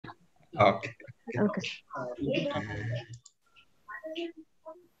Okay. Okay.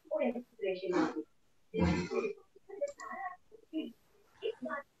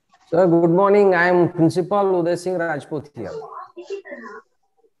 Sir, good morning. I am Principal Uday Singh Rajput here.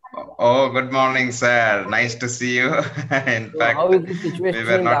 Oh, good morning, sir. Nice to see you. In So how fact, is the we situation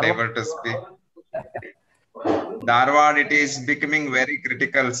were in not Dharwad? able to speak. Dharwad, it is becoming very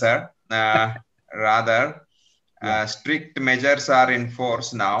critical, sir. Rather, Yeah. strict measures are in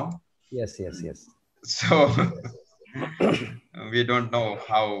force now. Yes, yes, yes. So we don't know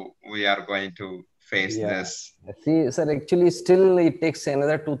how we are going to face Yeah. this. See, sir, actually, still it takes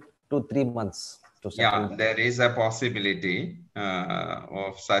another 2 to 3 months to settle Yeah, down. there is a possibility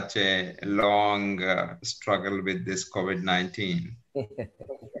of such a long struggle with this COVID-19.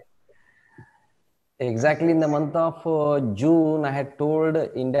 Exactly in the month of June, I had told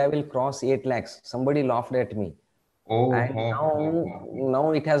India will cross 8 lakhs. Somebody laughed at me. Oh, And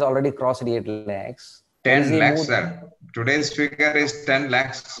now it has already crossed 8 lakhs. There is 10 a lakhs, mood. sir. Today's figure is 10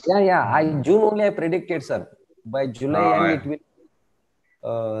 lakhs. Yeah. June only I predicted, sir. By July end, it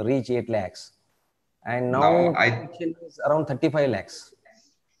will reach 8 lakhs. And Now now prediction is around 35 lakhs.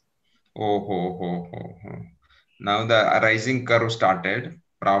 Oh. Now the rising curve started.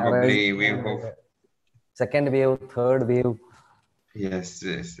 Probably we hope. Second wave, third wave. Yes.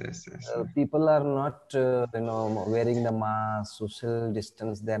 People are not, wearing the mask, social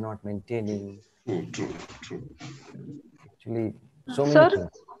distance. They are not maintaining. True. Actually, so many Sir,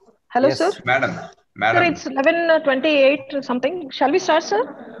 things. hello, sir. Yes. Madam. Sir, it's 11:28 or something. Shall we start, sir?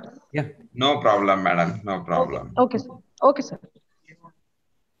 Yeah. No problem, madam. No Okay. problem. Okay, sir. Okay, sir.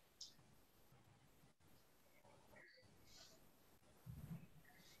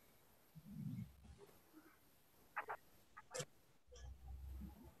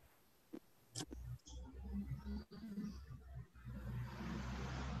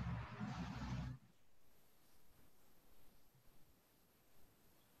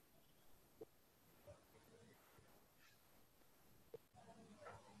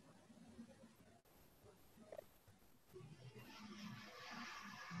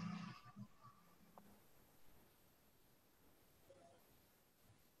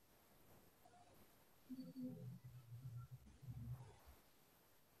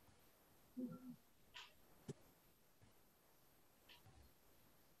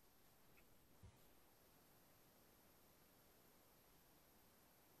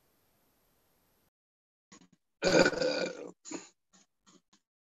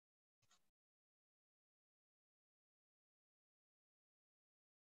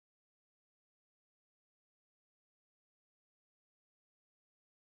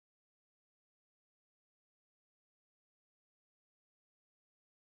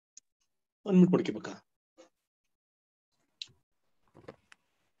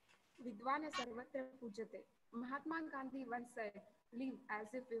 Vidvana Sarvatra Pujate. Mahatma Gandhi once said, live as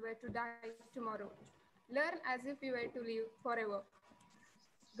if we were to die tomorrow. Learn as if we were to live forever.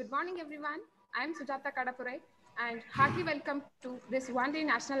 Good morning, everyone. I am Sujata Kadapurai and heartily welcome to this one-day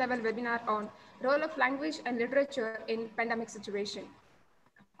national level webinar on role of language and literature in pandemic situation.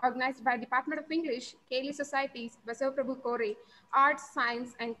 Organized by Department of English, Keli Societies, Basavaprabhu Kore, Arts,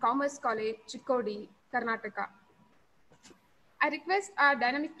 Science and Commerce College, Chikodi, Karnataka. I request our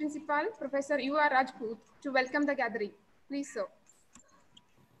dynamic principal, Professor U.R. Rajput, to welcome the gathering. Please, sir.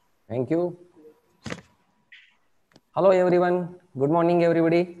 Thank you. Hello, everyone. Good morning,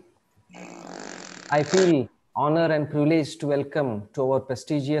 everybody. I feel honored and privileged to welcome to our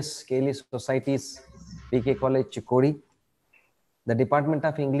prestigious Keli Societies, PK College, Chikodi. The Department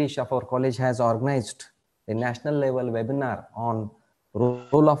of English of our college has organized a national level webinar on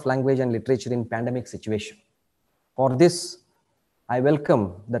role of language and literature in pandemic situation. For this, I welcome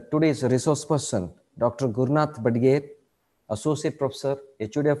today's resource person, Dr. Gurnath Badgere, Associate Professor,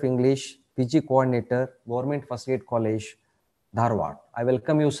 HOD of English, PG Coordinator, Government First Aid College, Dharwad. I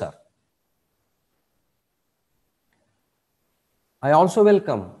welcome you, sir. I also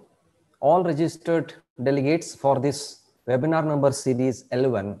welcome all registered delegates for this webinar number series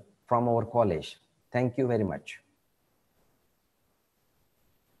 11 from our college. Thank you very much.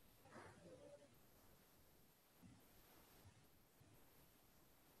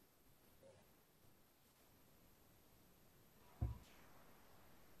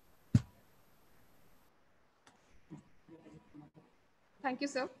 Thank you,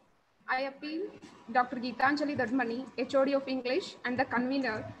 sir. I appeal Dr. Geetanjali Dadmani, HOD of English and the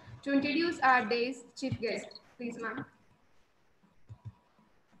convener, to introduce our day's chief guest. Please, ma'am.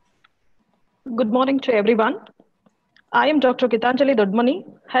 Good morning to everyone. I am Dr. Gitanjali Dodmani,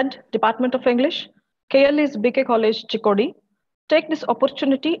 Head, Department of English, KLE's BK College, Chikodi. take this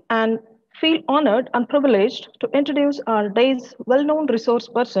opportunity and feel honored and privileged to introduce our day's well-known resource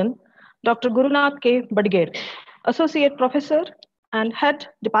person, Dr. Gurunath K. Badgere, Associate Professor and Head,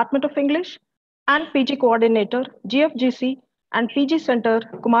 Department of English and PG Coordinator, GFGC and PG Center,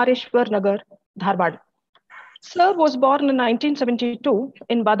 Kumareshwar Nagar, Dharwad. Sir was born in 1972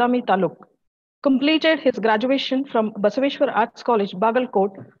 in Badami Taluk, completed his graduation from Basavaprabhu Arts College,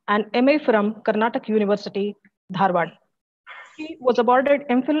 Bagalkot, and MA from Karnataka University, Dharwad. He was awarded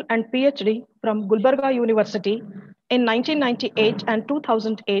MPhil and PhD from Gulbarga University in 1998 and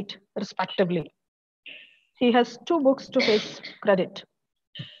 2008, respectively. He has 2 books to his credit: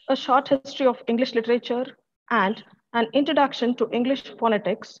 A Short History of English Literature and An Introduction to English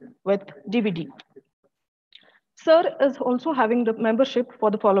Phonetics with DVD. Sir is also having the membership for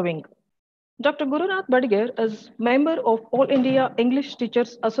the following. Dr. Gurunath Badgere is member of All India English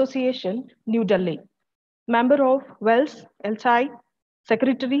Teachers Association, New Delhi, member of WELS, LSI,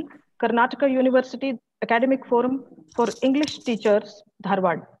 Secretary, Karnataka University Academic Forum for English Teachers,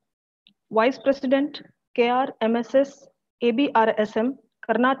 Dharwad, Vice President, KRMSS, ABRSM,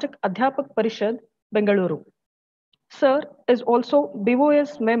 Karnataka Adhyapak Parishad, Bengaluru. Sir is also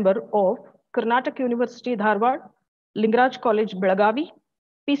BOS member of Karnataka University, Dharwad, Lingaraj College, Belagavi,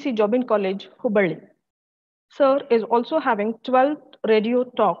 PC Jobin College, Hubballi. Sir is also having 12 radio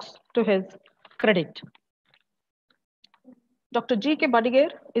talks to his credit. Dr. G.K.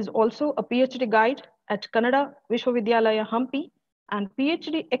 Badgere is also a PhD guide at Kannada Vishwavidyalaya Hampi and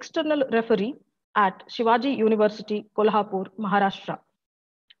PhD external referee at Shivaji University, Kolhapur, Maharashtra.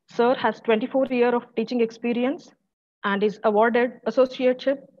 Sir has 24 years of teaching experience and is awarded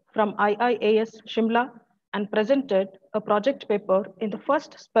associateship from IIAS Shimla and presented a project paper in the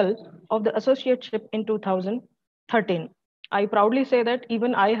first spell of the associateship in 2013. I proudly say that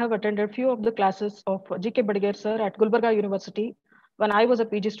even I have attended few of the classes of G.K. Badgere sir at Gulbarga University when I was a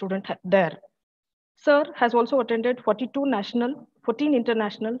PG student there. Sir has also attended 42 national, 14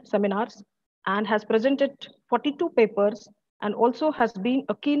 international seminars and has presented 42 papers and also has been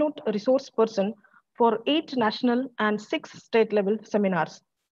a keynote resource person for 8 national and 6 state level seminars.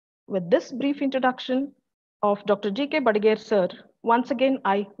 With this brief introduction of Dr. G.K. Badgere sir, once again,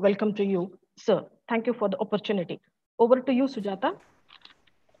 I welcome to you, sir. Thank you for the opportunity. Over to you, Sujata.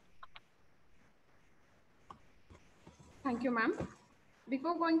 Thank you, ma'am.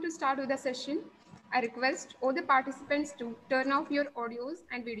 Before going to start with the session, I request all the participants to turn off your audios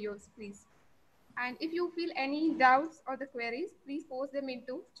and videos, please. And if you feel any doubts or the queries, please post them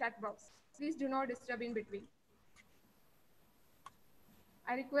into chat box. Please do not disturb in between.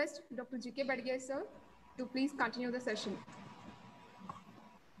 I request Dr. G.K. Badgere sir to please continue the session.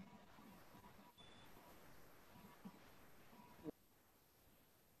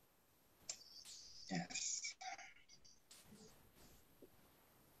 Yes.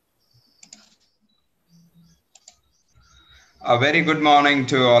 A very good morning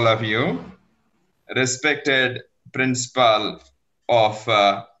to all of you. Respected principal of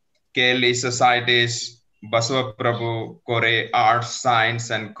KLE Societies, Basavaprabhu Kore Arts,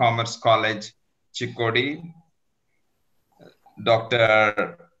 Science and Commerce College, Chikodi,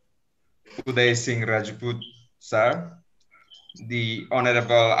 Dr. Uday Singh Rajput, sir, the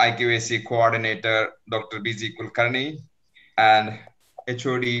Honorable IQAC Coordinator, Dr. B.Z. Kulkarni, and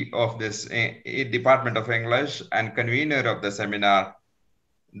HOD of this Department of English and convener of the seminar,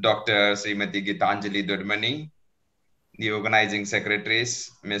 Dr. Srimati Gitanjali Dudmani, the organizing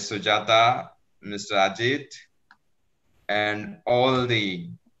secretaries, Ms. Sujata, Mr. Ajit, and all the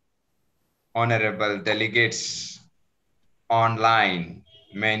honorable delegates online.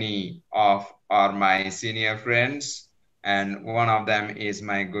 Many of are my senior friends, and one of them is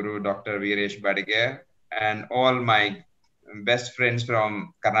my guru, Dr. Veeresh Badgere, and all my best friends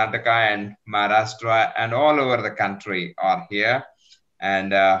from Karnataka and Maharashtra and all over the country are here.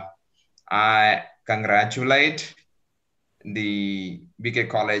 And I congratulate the BK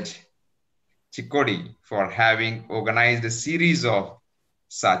College Chikodi for having organized a series of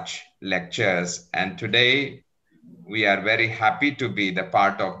such lectures. And today we are very happy to be the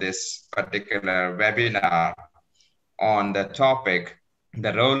part of this particular webinar on the topic,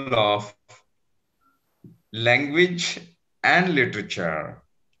 the role of language and literature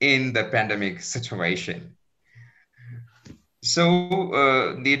in the pandemic situation.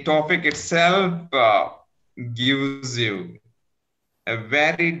 So the topic itself gives you a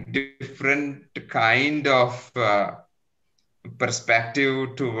very different kind of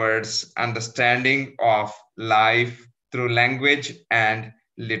perspective towards understanding of life through language and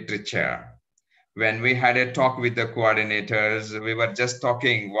literature. when we had a talk with the coordinators, we were just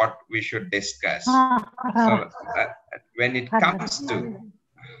talking what we should discuss. So when it comes to,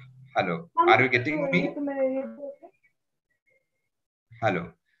 hello, are you getting me?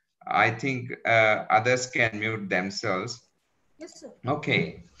 Hello. I think others can mute themselves. Yes, sir.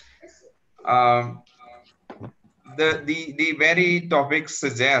 Okay. Um, the very topic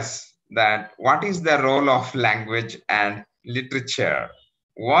suggests that what is the role of language and literature?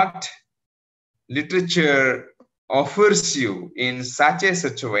 What literature offers you in such a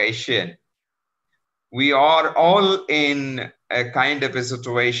situation? We are all in a kind of a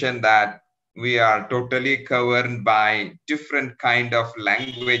situation that we are totally covered by different kind of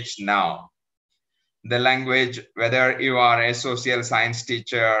language now. The language, whether you are a social science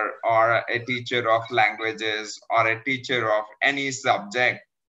teacher or a teacher of languages or a teacher of any subject,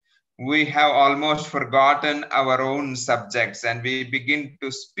 we have almost forgotten our own subjects and we begin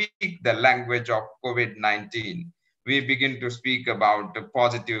to speak the language of COVID-19. We begin to speak about the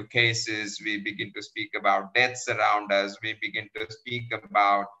positive cases. We begin to speak about deaths around us. We begin to speak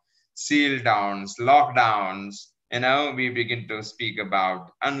about seal downs, lockdowns. We begin to speak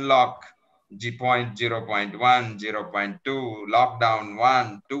about unlock G point 0.1, 0.2, lockdown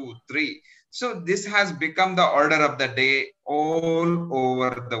 1, 2, 3. So this has become the order of the day all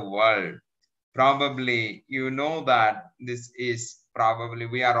over the world. Probably you know that this is probably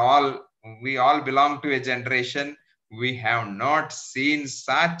we all belong to a generation. We have not seen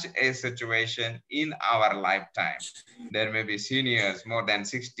such a situation in our lifetime. There may be seniors more than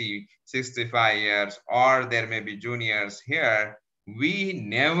 60, 65 years, or there may be juniors here. We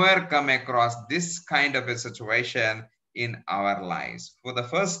never come across this kind of a situation in our lives. For the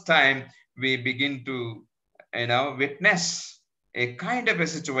first time, we begin to, witness a kind of a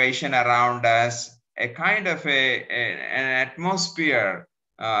situation around us, a kind of an atmosphere,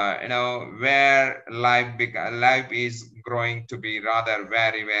 where life is growing to be rather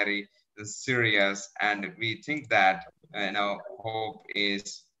very, very serious, and we think that hope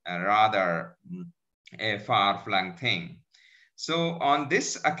is rather a far-flung thing. So on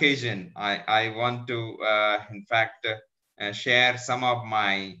this occasion, I want to, in fact, share some of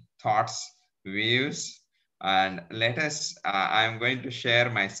my thoughts, views, and let us, I'm going to share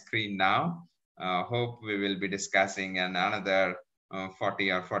my screen now. Hope we will be discussing in another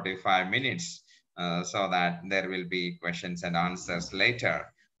 40 or 45 minutes so that there will be questions and answers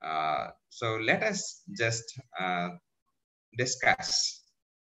later. So let us just discuss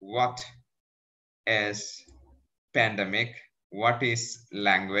what is pandemic, what is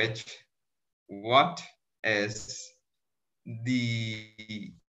language, what is the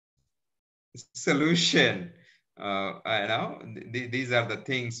solution. These are the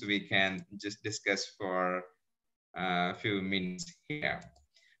things we can just discuss for a few minutes here.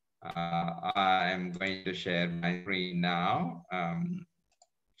 I'm going to share my screen now.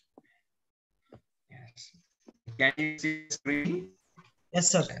 Yes. Can you see the screen?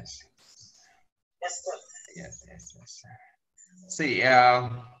 Yes, sir. Yes. Yes, sir. Yes, yes, yes. See,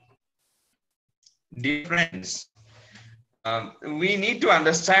 dear friends, we need to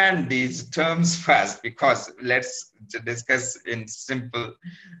understand these terms first, because let's discuss in simple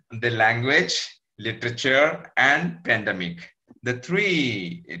the language, literature, and pandemic. The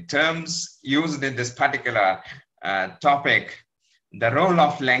three terms used in this particular topic, the role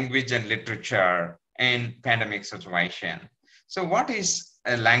of language and literature in pandemic situation. So what is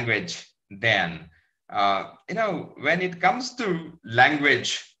a language then? When it comes to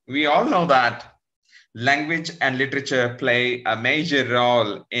language, we all know that language and literature play a major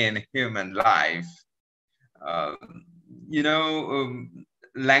role in human life.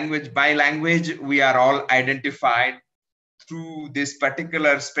 Language by language, we are all identified through this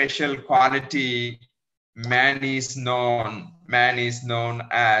particular special quality. Man is known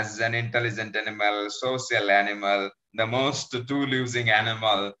as an intelligent animal, social animal, the most tool-using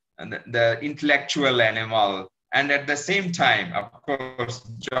animal, and the intellectual animal. And at the same time, of course,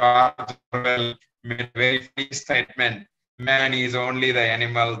 George Orwell made a very funny statement: man is only the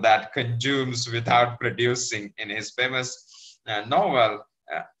animal that consumes without producing, in his famous novel,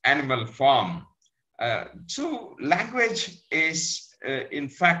 Animal Farm. So language is, in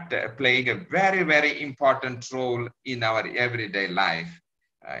fact, playing a very, very important role in our everyday life.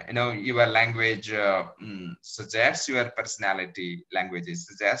 Your language suggests your personality. Language is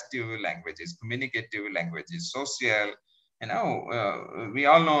suggestive, language is communicative, language is social. We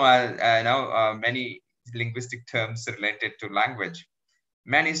all know, many linguistic terms related to language.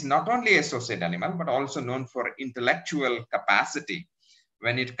 Man is not only a social animal, but also known for intellectual capacity.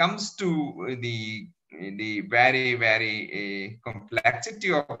 When it comes to the the very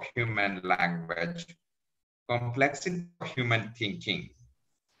complexity of human language, complexity of human thinking.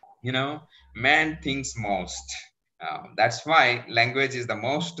 You know, man thinks most. That's why language is the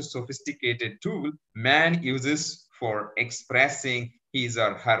most sophisticated tool man uses for expressing his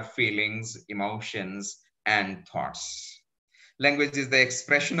or her feelings, emotions, and thoughts. Language is the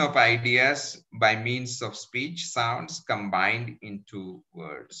expression of ideas by means of speech sounds combined into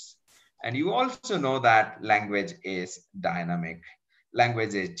words. And you also know that language is dynamic.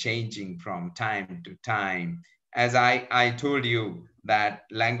 Language is changing from time to time. As I told you that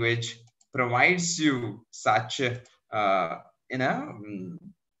language provides you such you know,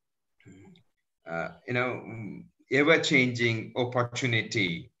 ever-changing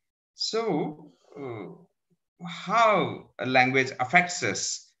opportunity. So how a language affects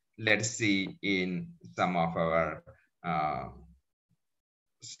us, let's see in some of our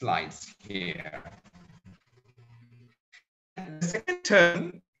slides here. And the second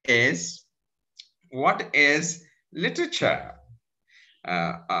term is, what is literature?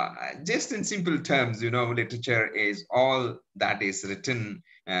 Just in simple terms, you know, literature is all that is written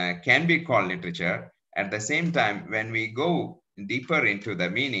can be called literature. At the same time, when we go deeper into the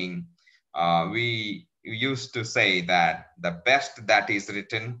meaning, we used to say that the best that is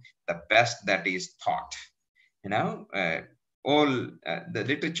written, the best that is taught. You know, all the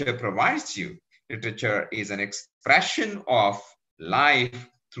literature provides you. Literature is an expression of life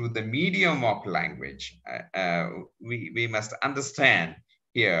through the medium of language. We must understand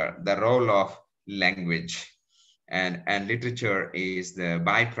here the role of language, and literature is the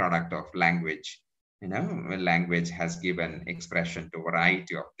byproduct of language. You know, language has given expression to a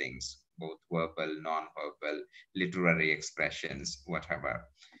variety of things, both verbal, non-verbal, literary expressions, whatever.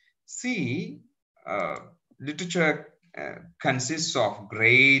 See, literature consists of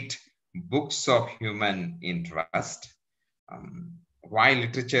great books of human interest. Why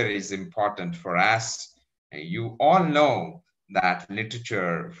literature is important for us, you all know that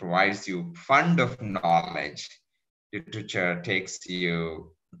literature provides you fund of knowledge. Literature takes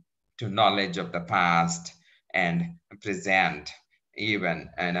you to knowledge of the past and present. Even,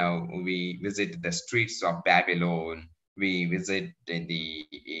 you know, we visit the streets of Babylon, we visit the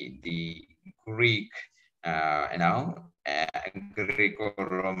Greek, you know,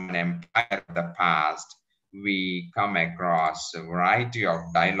 Greco-Roman Empire of the past. We come across a variety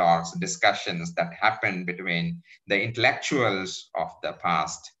of dialogues, discussions that happen between the intellectuals of the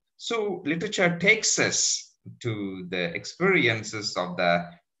past. So literature takes us to the experiences of the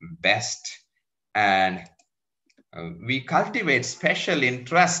best, and we cultivate special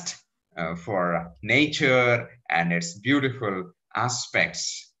interest for nature and its beautiful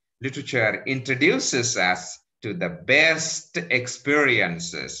aspects. Literature introduces us to the best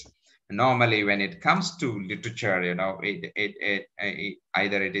experiences. Normally, when it comes to literature, you know,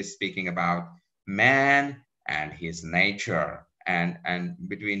 either it is speaking about man and his nature, and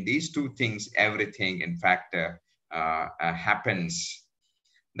between these two things, everything, in fact, happens.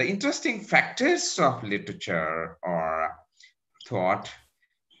 The interesting factors of literature are thought,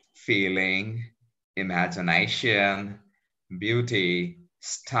 feeling, imagination, beauty,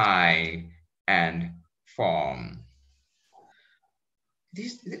 style, and form.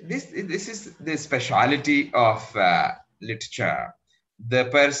 This is the speciality of literature. The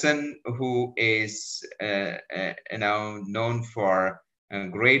person who is you know, known for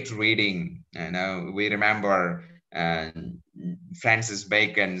great reading, you know, we remember Francis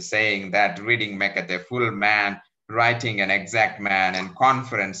Bacon saying that reading maketh a full man, writing an exact man, and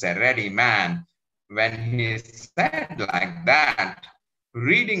conference a ready man. When he said like that,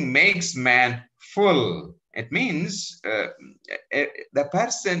 reading makes man full. It means the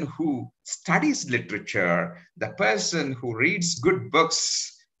person who studies literature, the person who reads good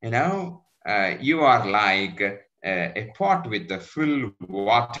books, you know, you are like a pot with the full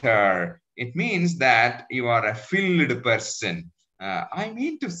water. It means that you are a filled person. I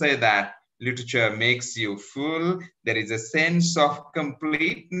mean to say that literature makes you full. There is a sense of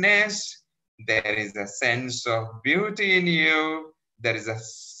completeness. There is a sense of beauty in you. There is a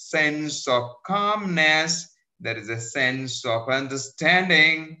sense of calmness. There is a sense of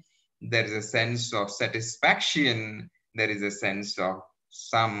understanding. There is a sense of satisfaction. There is a sense of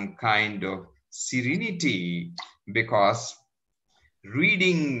some kind of serenity, because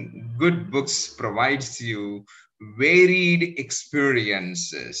reading good books provides you varied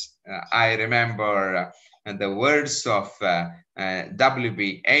experiences. I remember the words of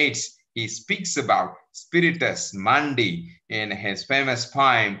W.B. Yeats. He speaks about Spiritus Mundi in his famous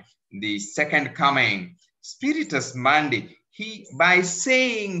poem, The Second Coming. Spiritus Mundi, by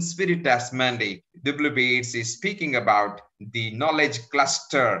saying Spiritus Mundi, WBS is speaking about the knowledge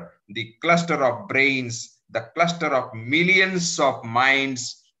cluster, the cluster of brains, the cluster of millions of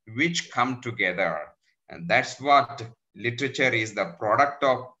minds which come together. And that's what literature is, the product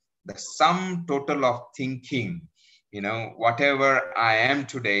of the sum total of thinking. You know, whatever I am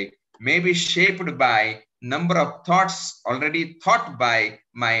today may be shaped by number of thoughts already thought by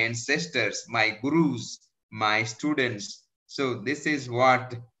my ancestors, my gurus, my students. So this is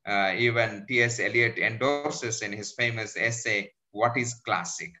what even T.S. Eliot endorses in his famous essay, What is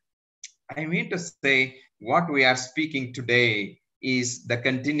Classic? I mean to say, what we are speaking today is the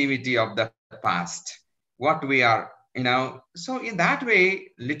continuity of the past. What we are, so in that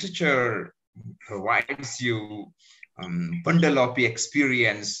way, literature provides you bundle of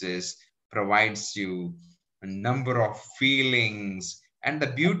experiences, provides you a number of feelings and the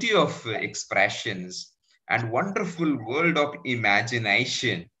beauty of expressions and wonderful world of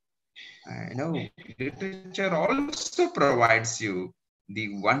imagination. Literature also provides you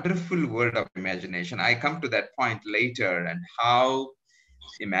the wonderful world of imagination. I come to that point later, and how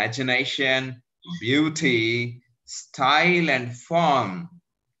imagination, beauty, style, and form,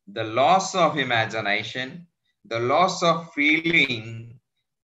 the loss of imagination, the loss of feeling,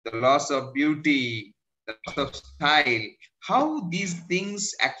 the loss of beauty, the loss of style, how these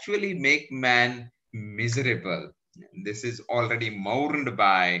things actually make man miserable. This is already mourned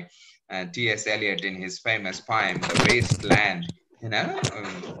by T.S. Eliot in his famous poem, The Waste Land,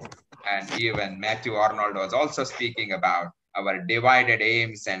 and even Matthew Arnold was also speaking about our divided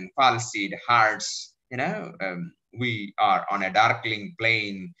aims and falsehood hearts. We are on a darkling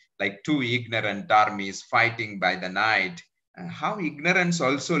plain, like two ignorant armies fighting by the night. How ignorance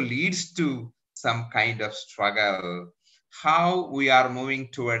also leads to some kind of struggle, how we are moving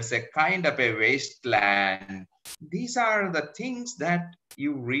towards a kind of a wasteland. These are the things that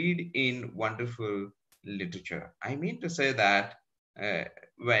you read in wonderful literature. I mean to say that uh,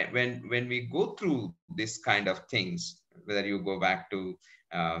 when we go through this kind of things, whether you go back to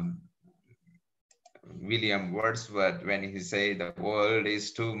William Wordsworth, when he say the world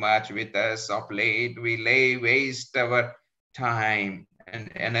is too much with us of late, we lay waste our time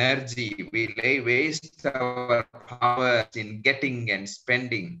and energy, we lay waste our powers in getting and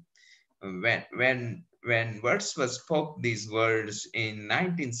spending. When Wordsworth spoke these words in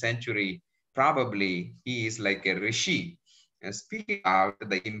 19th century, probably he is like a rishi, speaking about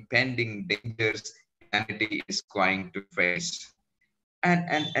the impending dangers humanity is going to face.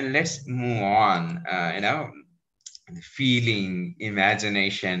 And let's move on. Feeling,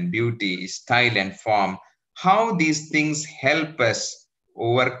 imagination, beauty, style, and form, how these things help us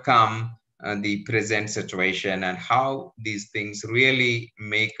overcome the present situation, and how these things really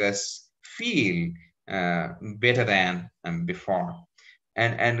make us feel better than before.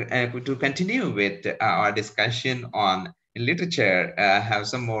 And to continue with our discussion on literature, I have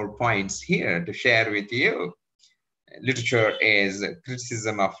some more points here to share with you. Literature is a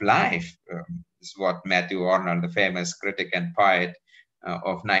criticism of life. This is what Matthew Arnold, the famous critic and poet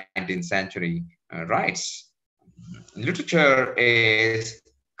of 19th century, writes. Literature is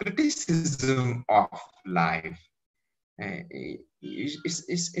criticism of life.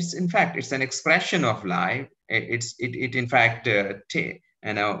 It's in fact, it's an expression of life. It in fact, a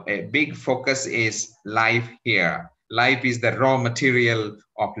big focus is life here. Life is the raw material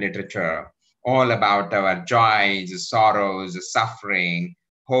of literature, all about our joys, sorrows, suffering,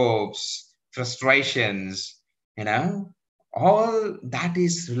 hopes, frustrations, all that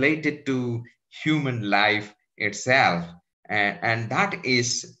is related to human life itself. And that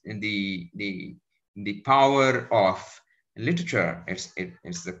is the power of literature. It's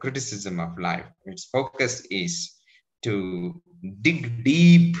the criticism of life. Its focus is to dig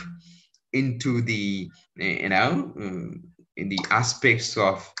deep into the, in the aspects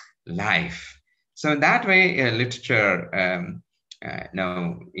of life. So in that way, literature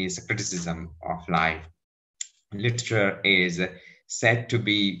is a criticism of life. Literature is said to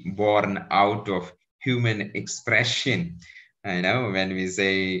be born out of human expression. When we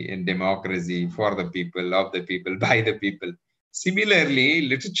say in democracy, for the people, of the people, by the people. Similarly,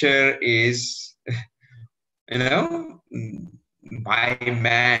 literature is, by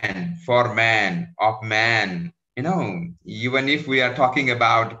man, for man, of man. Even if we are talking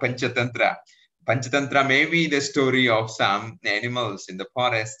about Panchatantra, Panchatantra may be the story of some animals in the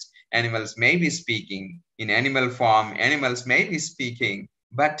forest. Animals may be speaking in animal form, animals may be speaking,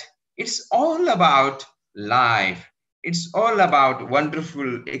 but it's all about life. It's all about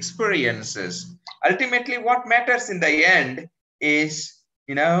wonderful experiences. Ultimately, what matters in the end is,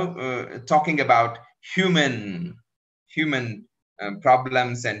 talking about human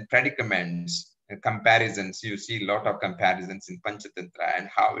problems and predicaments, comparisons. You see a lot of comparisons in Panchatantra and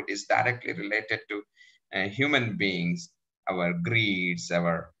how it is directly related to human beings, our greeds,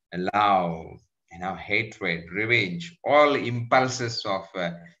 our love, hatred, revenge, all impulses of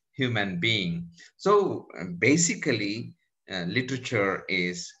a human being. So basically, literature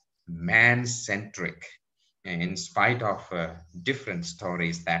is man-centric in spite of different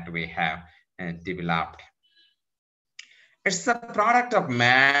stories that we have developed. It's the product of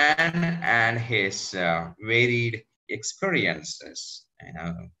man and his varied experiences.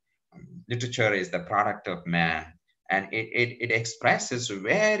 Literature is the product of man, and it expresses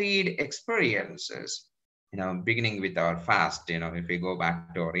varied experiences. Beginning with our fast. If we go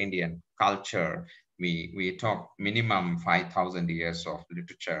back to our Indian culture, we talk minimum 5,000 years of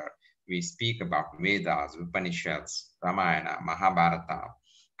literature. We speak about Vedas, Upanishads, Ramayana, Mahabharata,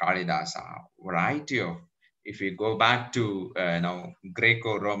 Kalidasa, variety of. If we go back to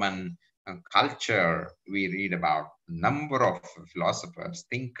Greco-Roman culture, we read about number of philosophers,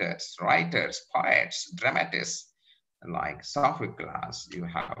 thinkers, writers, poets, dramatists like Sophocles. You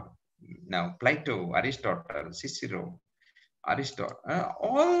have now Plato, Aristotle, Cicero, all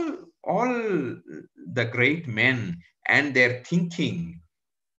the great men, and their thinking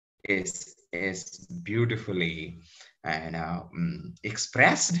is beautifully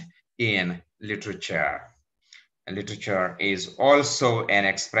expressed in literature. Literature is also an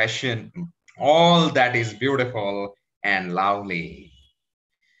expression all that is beautiful and lovely.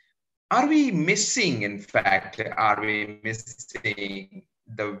 Are we missing, in fact, are we missing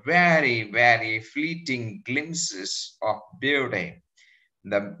the very, very fleeting glimpses of beauty?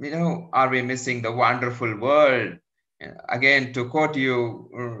 Are we missing the wonderful world? Again, to quote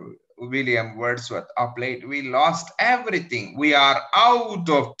you, William Wordsworth, of late, we lost everything. We are out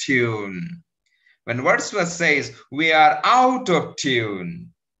of tune. When Wordsworth says, we are out of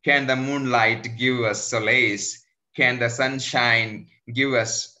tune, can the moonlight give us solace? Can the sunshine give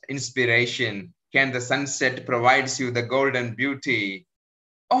us inspiration? Can the sunset provides you the golden beauty?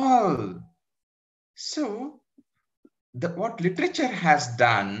 All. So, what literature has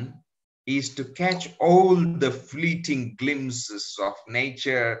done is to catch all the fleeting glimpses of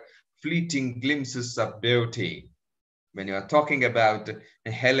nature, fleeting glimpses of beauty. When you are talking about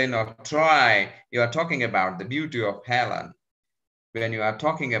Helen of Troy, you are talking about the beauty of Helen. When you are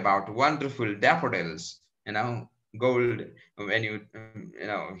talking about wonderful daffodils, gold, when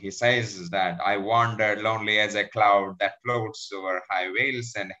he says that I wandered lonely as a cloud that floats over high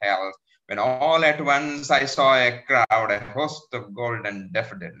vales and hills, when all at once I saw a crowd, a host of golden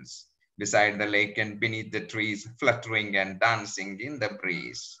daffodils beside the lake and beneath the trees, fluttering and dancing in the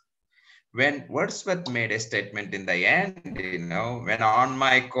breeze. When Wordsworth made a statement in the end, when on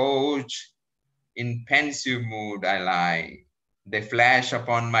my couch in pensive mood I lie, they flash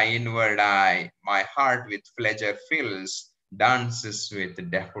upon my inward eye, my heart with pleasure fills, dances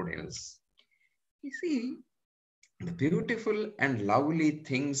with daffodils. You see, the beautiful and lovely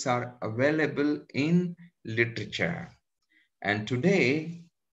things are available in literature. And today,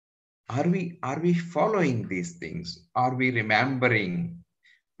 are we following these things? Are we remembering?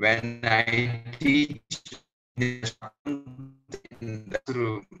 When I teach in the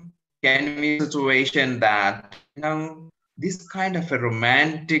room, can be a situation that this kind of a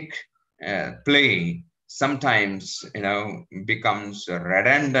romantic play sometimes becomes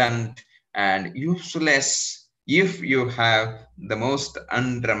redundant and useless if you have the most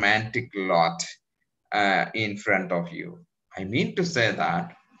unromantic lot in front of you. I mean to say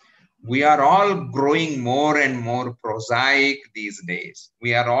that we are all growing more and more prosaic these days.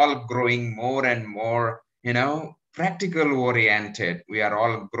 We are all growing more and more, practical oriented. We are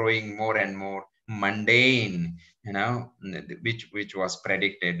all growing more and more mundane, which was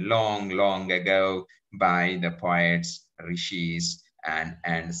predicted long ago by the poets, rishis,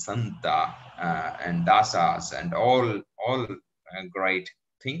 and santa and dasas and all great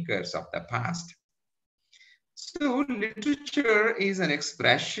thinkers of the past. So literature is an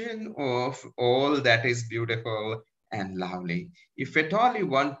expression of all that is beautiful and lovely. If at all you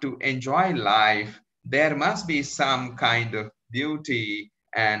want to enjoy life, there must be some kind of beauty,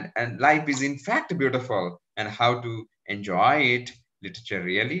 and life is in fact beautiful. And how to enjoy it, literature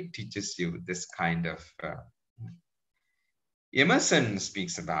really teaches you this kind of. Emerson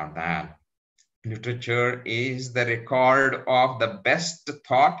speaks about that. Literature is the record of the best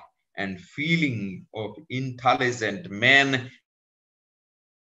thought and feeling of intelligent men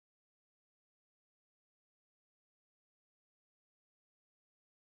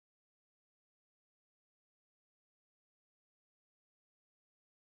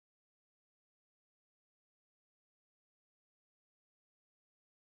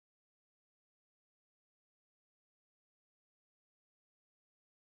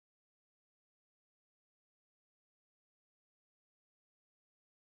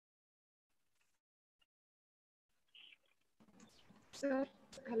Sir,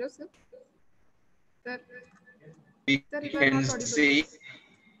 hello, sir. Sir, We sir, you are can not audible. see.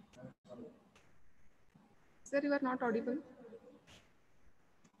 Sir, you are not audible.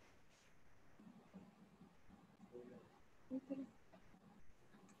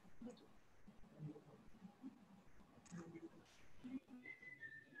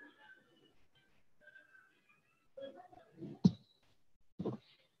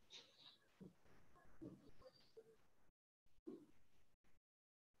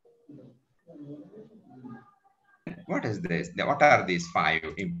 What is this? What are these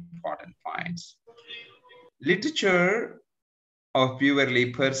 5 important points? Literature of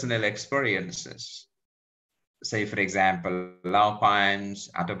purely personal experiences. Say, for example, love poems,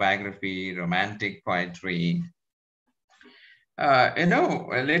 autobiography, romantic poetry.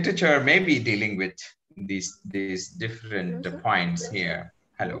 Literature may be dealing with these different Hello, sir. points here.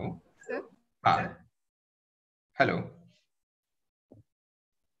 Hello. Sir, Hello.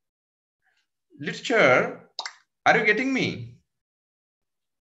 Literature, are you getting me?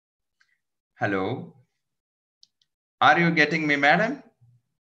 Hello. Are you getting me, madam?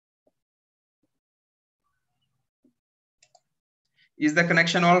 Is the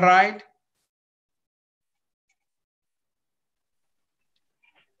connection all right?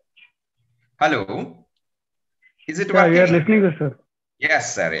 Hello. Is it working? Yeah, we are listening, sir.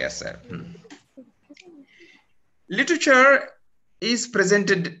 Yes, sir. Yes, sir. Literature is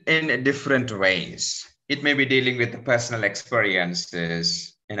presented in different ways. It may be dealing with personal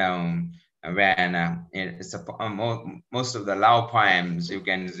experiences, when it's most of the love poems you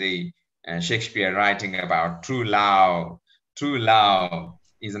can see Shakespeare writing about true love. True love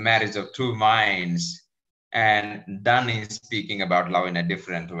is a marriage of two minds, and Donne is speaking about love in a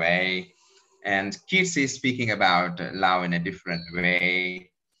different way, and Keats is speaking about love in a different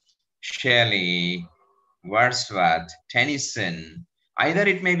way. Shelley, Wordsworth, Tennyson, either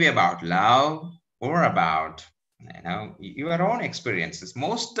it may be about love or about your own experiences.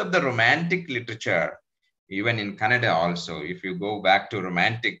 Most of the romantic literature, even in Canada also, if you go back to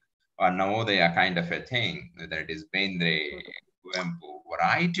romantic or Navodaya kind of a thing, whether it is Bendre, Kuvempu,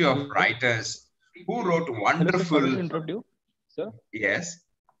 variety of writers who wrote wonderful. Hello, sir. Sorry to interrupt you, sir. Yes.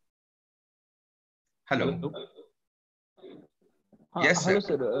 Hello. Yes, hello,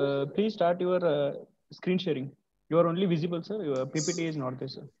 sir. sir. Please start your screen sharing. You are only visible, sir. Your PPT is not there,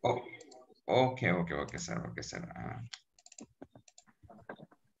 sir. Oh, okay, sir. Okay, sir.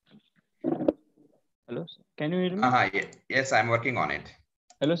 Hello, sir. Can you hear me? Yeah. Yes, I'm working on it.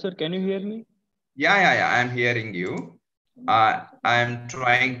 Hello, sir. Can you hear me? Yeah. I'm hearing you. I'm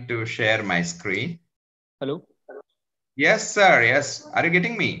trying to share my screen. Hello. Yes, sir. Yes. Are you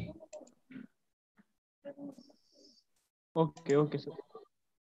getting me? Okay, sir.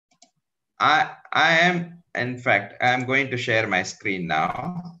 I am, in fact, I'm going to share my screen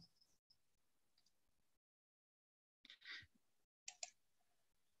now.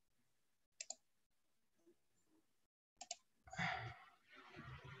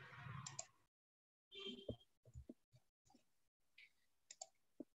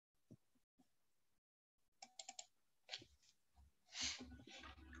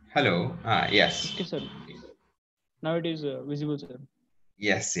 Hello. Yes. Okay, sir. Now it is visible, sir.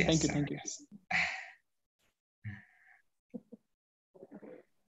 Yes. Thank you. Sir, Thank you. Yes.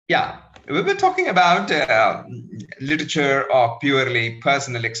 Yeah, we were talking about literature of purely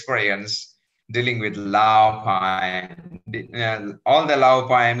personal experience, dealing with love poems. All the love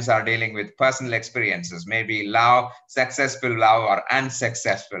poems are dealing with personal experiences, maybe love, successful love or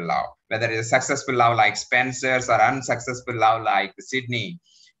unsuccessful love, whether it's a successful love like Spencer's or unsuccessful love like Sydney,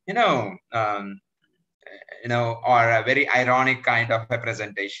 or a very ironic kind of a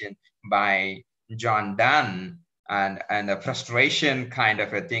presentation by John Donne, and a frustration kind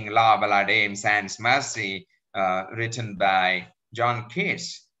of a thing, La Ballade Sans Mercy, written by John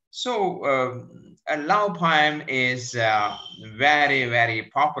Keats. So a love poem is very, very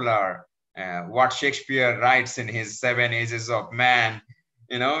popular. What Shakespeare writes in his 7 Ages of Man,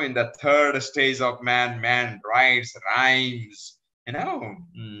 in the 3rd stage of man writes rhymes,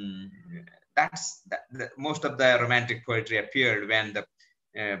 most of the romantic poetry appeared when the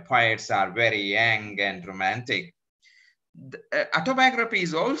poets are very young and romantic. Autobiography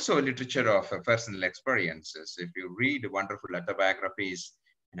is also literature of personal experiences. If you read wonderful autobiographies,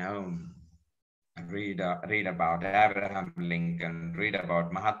 read about Abraham Lincoln, read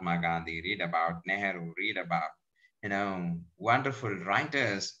about Mahatma Gandhi, read about Nehru, read about wonderful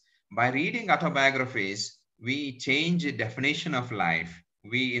writers. By reading autobiographies, we change the definition of life.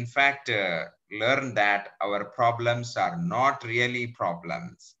 We in fact learn that our problems are not really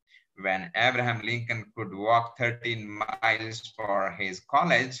problems. when Abraham Lincoln could walk 13 miles for his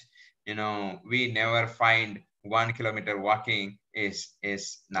college, we never find 1 kilometer walking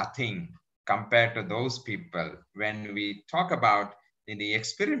is nothing compared to those people. When we talk about the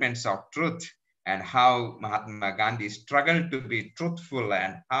experiments of truth and how Mahatma Gandhi struggled to be truthful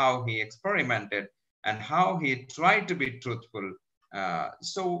and how he experimented and how he tried to be truthful,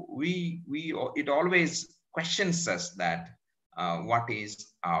 so it always questions us that what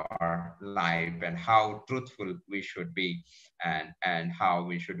is our life and how truthful we should be, and how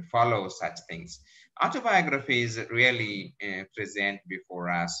we should follow such things. Autobiographies really present before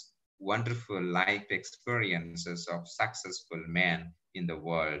us wonderful life experiences of successful men in the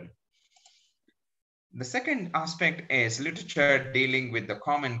world. The second aspect is literature dealing with the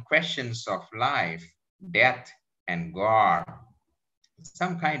common questions of life, death, and God.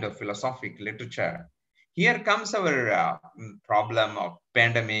 Some kind of philosophic literature. Here comes our problem of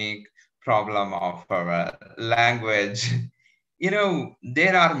pandemic, problem of our language.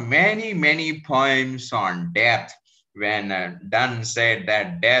 There are many, many poems on death. When Donne said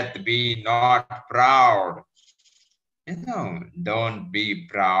that death be not proud, don't be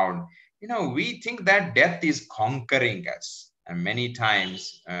proud. We think that death is conquering us. And many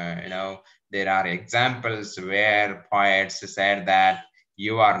times, there are examples where poets said that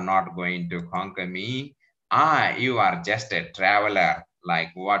you are not going to conquer me. You are just a traveler,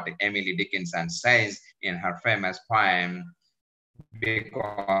 like what Emily Dickinson says in her famous poem,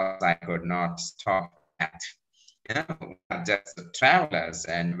 Because I Could Not Stop Death. We are just travelers,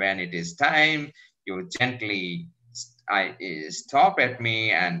 and when it is time, you gently stop at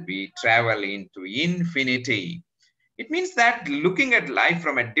me and we travel into infinity. It means that looking at life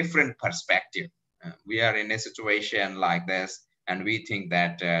from a different perspective. We are in a situation like this, and we think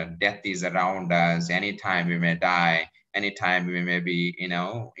that death is around us. Anytime we may die, anytime we may be,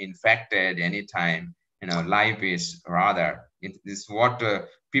 infected, anytime, life is rather. It is what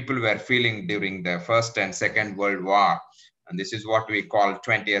people were feeling during the First and Second World War. And this is what we call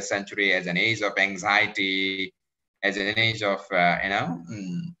 20th century as an age of anxiety, as an age of,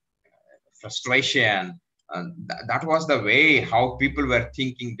 frustration. That was the way how people were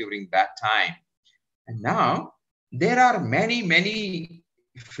thinking during that time. And now there are many, many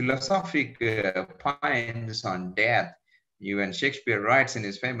philosophic poems on death. Even Shakespeare writes in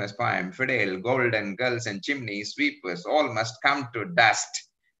his famous poem, Fidel, golden girls and chimney sweepers all must come to dust.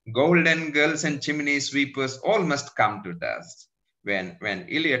 Golden girls and chimney sweepers all must come to dust. When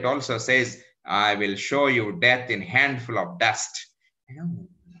Eliot also says, I will show you death in handful of dust.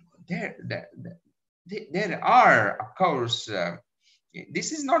 There are, of course,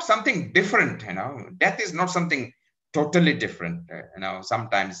 this is not something different, death is not something totally different.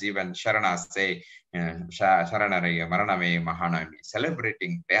 Sometimes even Sharanas say, Sharanare Maraname Mahanami,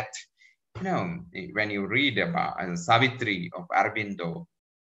 celebrating death. When you read about Savitri of Aurobindo,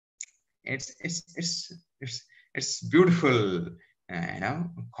 it's beautiful,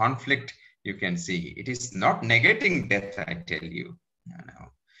 conflict you can see. It is not negating death, I tell you.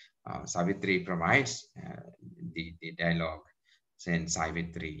 Savitri provides the dialogue, Saint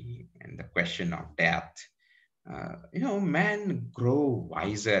Savitri, and the question of death. Man grow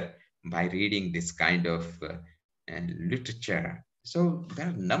wiser by reading this kind of literature. So there are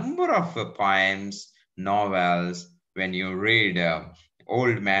a number of poems, novels. When you read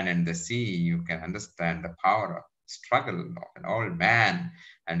Old Man and the Sea, you can understand the power of struggle of an old man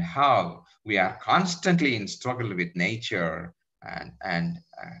and how we are constantly in struggle with nature. And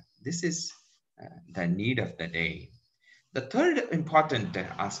this is the need of the day. The third important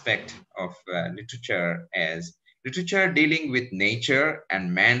aspect of literature is literature dealing with nature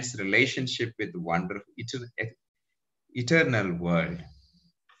and man's relationship with the wonderful eternal world.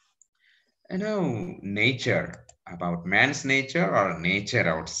 Nature, about man's nature or nature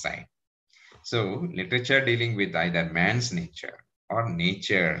outside. So literature dealing with either man's nature or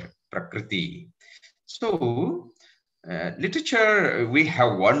nature, Prakriti. So literature, we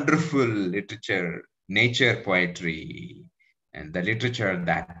have wonderful literature, nature poetry, and the literature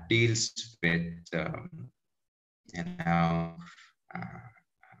that deals with,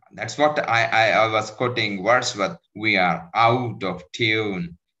 that's what I was quoting Wordsworth, we are out of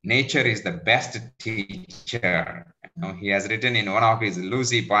tune. Nature is the best teacher. He has written in one of his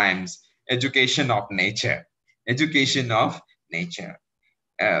Lucy poems, Education of Nature. Education of Nature.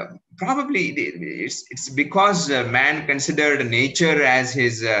 Probably it's because man considered nature as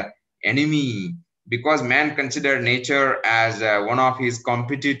his enemy, because man considered nature as one of his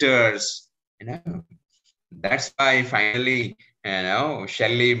competitors. That's why finally,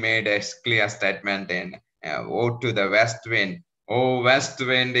 Shelley made a clear statement in Ode to the West Wind. Oh, west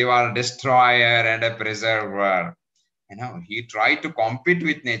wind, you are a destroyer and a preserver. He tried to compete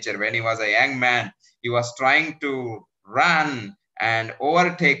with nature when he was a young man. He was trying to run and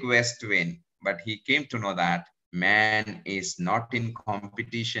overtake west wind, but he came to know that man is not in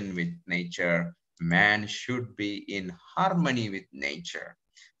competition with nature. Man should be in harmony with nature.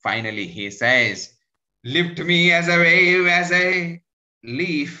 Finally, he says, lift me as a wave, as a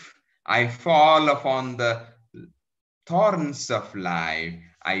leaf. I fall upon the thorns of life.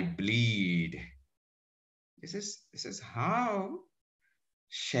 I bleed. This is how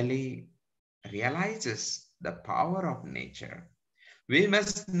Shelley realizes the power of nature. We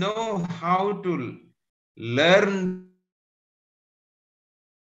must know how to learn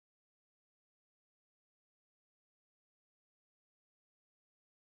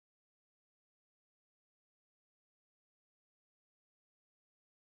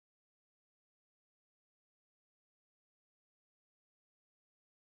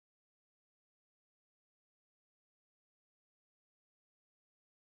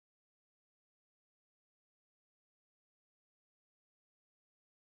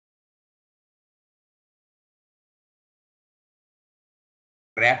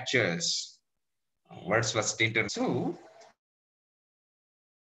the raptures Wordsworth's tinted. So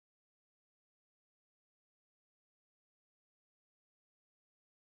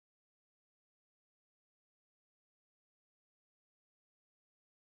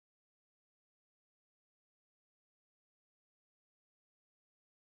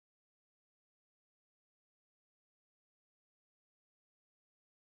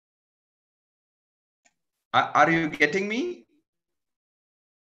are you getting me?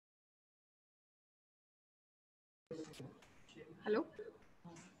 Hello?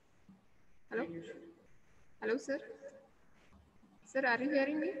 Hello? Hello, sir? Sir, are you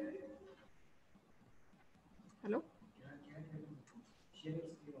hearing me? Hello?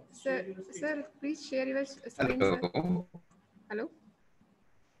 Sir, please share your screen, sir. Hello. Hello?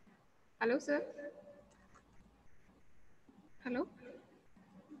 Hello, sir? Hello?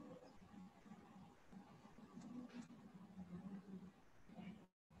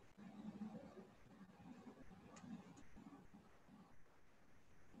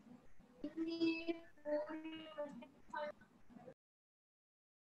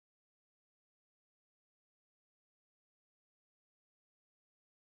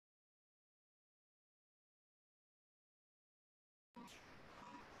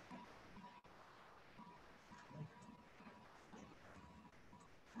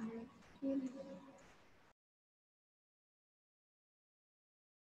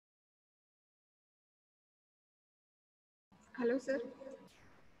 Hello, sir?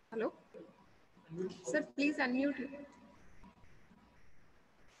 Hello? Sir, please unmute.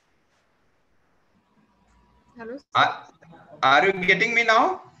 Hello, sir? Are you getting me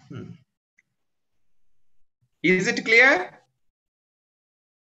now? Is it clear?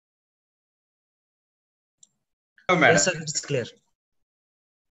 Oh, madam. Yes, sir, it's clear.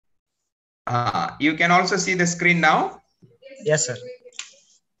 You can also see the screen now? Yes, sir.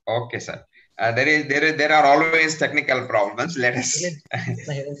 Okay, sir. There are always technical problems. Let us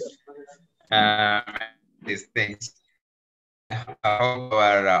these things. I hope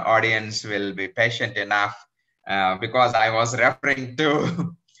our audience will be patient enough because I was referring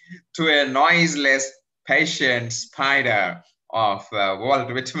to a noiseless, patient spider of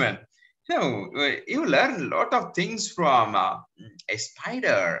Walt Whitman. You learn a lot of things from a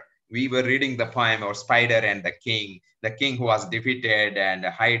spider. We were reading the poem of Spider and the king who was defeated and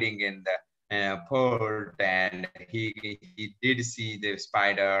hiding in the port, and he did see the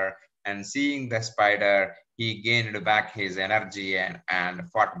spider, and seeing the spider, he gained back his energy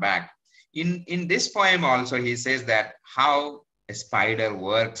and fought back. In this poem also, he says that how a spider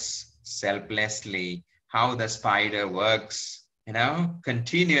works selflessly, how the spider works,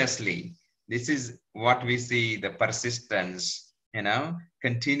 continuously. This is what we see, the persistence,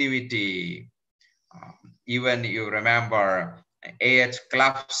 continuity. Even you remember A.H.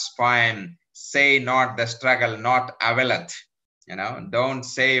 Clough's poem, say not the struggle not availeth. Don't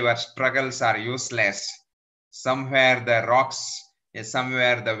say your struggles are useless. Somewhere the rocks,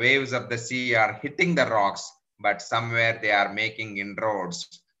 somewhere the waves of the sea are hitting the rocks, but somewhere they are making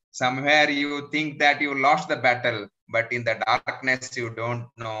inroads. Somewhere you think that you lost the battle, but in the darkness you don't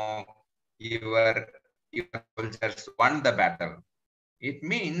know your soldiers won the battle. It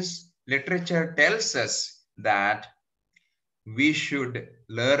means literature tells us that we should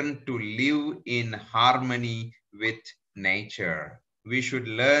learn to live in harmony with nature. We should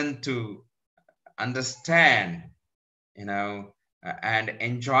learn to understand, and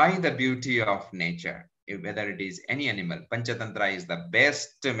enjoy the beauty of nature. whether it is any animal. Panchatantra is the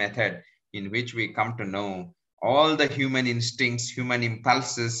best method in which we come to know all the human instincts, human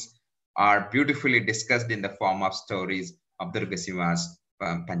impulses are beautifully discussed in the form of stories of Durga Siva's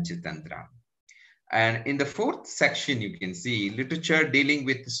Panchatantra. And in the fourth section, you can see literature dealing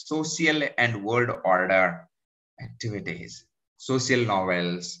with social and world order activities, social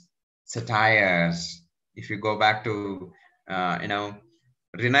novels, satires. If you go back to,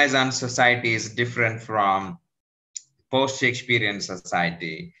 Renaissance society is different from post-Shakespearean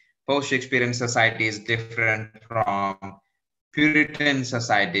society. Post-Shakespearean society is different from Puritan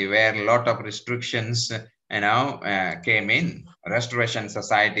society, where a lot of restrictions, came in. Restoration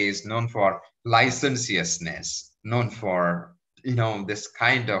society is known for licentiousness, known for, this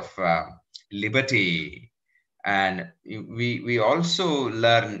kind of liberty. And we also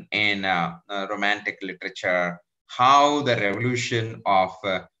learn in romantic literature how the revolution of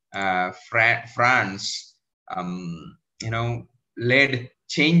France, led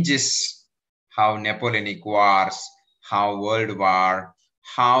changes, how Napoleonic Wars, how World War,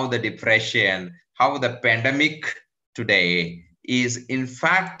 how the Depression, how the pandemic today is in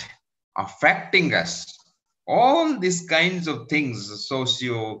fact affecting us. All these kinds of things,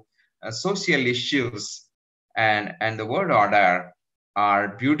 social issues, and the world order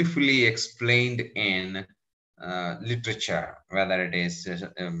are beautifully explained in literature, whether it is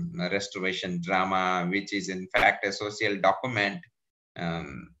restoration drama, which is in fact a social document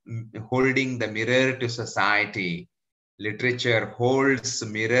holding the mirror to society. Literature holds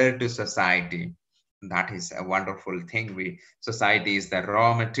mirror to society. That is a wonderful thing. Society is the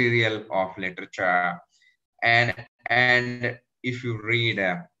raw material of literature. And if you read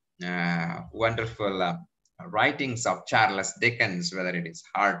wonderful writings of Charles Dickens, whether it is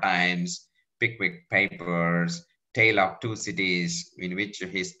Hard Times, Pickwick Papers, Tale of Two Cities, in which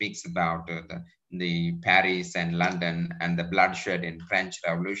he speaks about the Paris and London and the bloodshed in French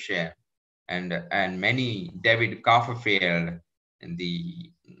Revolution, and many, David Copperfield, and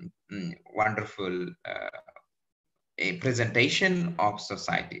the wonderful a presentation of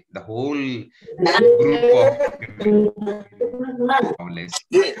society, the whole group of novelists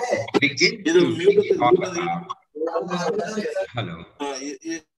begin to talk about. Hello.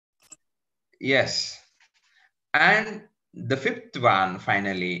 Yes. And the fifth one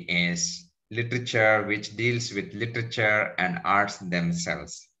finally is literature, which deals with literature and arts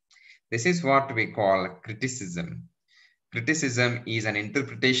themselves. This is what we call criticism. Criticism is an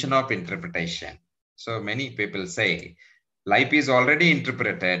interpretation of interpretation. So many people say life is already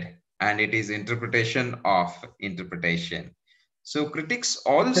interpreted and it is interpretation of interpretation. So critics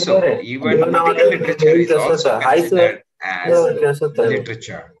also, even critical literature is also considered as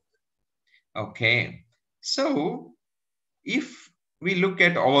literature. Okay. So if we look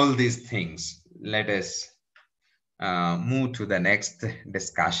at all these things, let us move to the next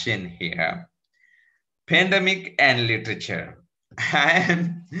discussion here. Pandemic and literature.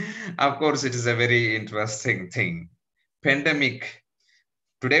 And of course, it is a very interesting thing. Pandemic.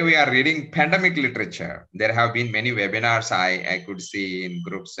 Today we are reading pandemic literature. There have been many webinars I could see in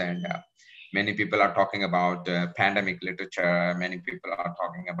groups, and many people are talking about pandemic literature. Many people are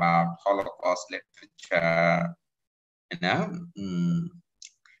talking about Holocaust literature.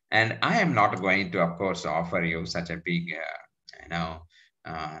 And I am not going to, of course, offer you such a big,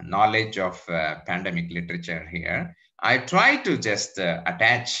 knowledge of pandemic literature here. I try to just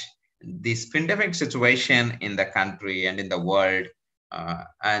attach this pandemic situation in the country and in the world,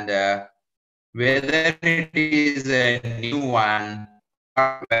 and whether it is a new one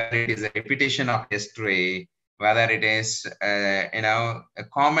or whether it is a repetition of history, whether it is,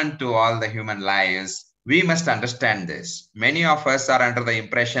 common to all the human lives. We must understand this. Many of us are under the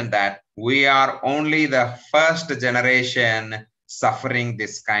impression that we are only the first generation suffering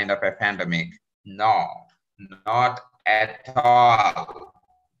this kind of a pandemic. No, not at all.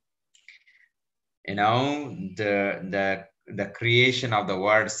 The creation of the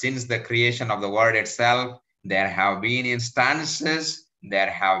word, since the creation of the word itself, there have been instances, there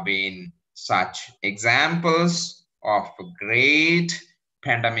have been such examples of great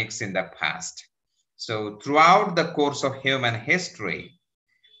pandemics in the past. So throughout the course of human history,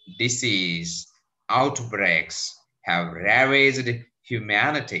 disease, outbreaks have ravaged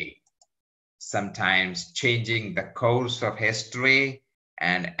humanity, sometimes changing the course of history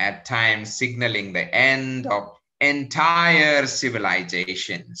and at times signaling the end of entire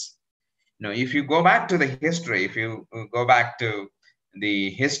civilizations. If you go back to the history, if you go back to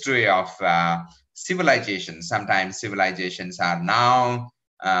the history of civilizations, sometimes civilizations are now,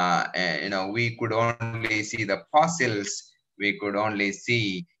 we could only see the fossils, we could only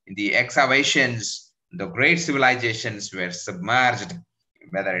see the excavations The great civilizations were submerged,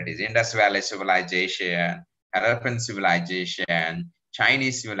 whether it is Indus Valley civilization, Harappan civilization,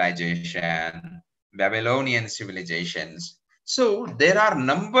 Chinese civilization, Babylonian civilizations. So there are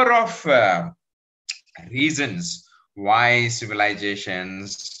number of reasons why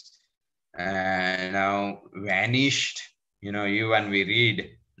civilizations vanished. Even we read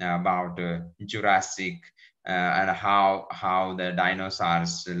about Jurassic and how the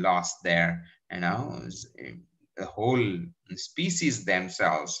dinosaurs lost their the whole species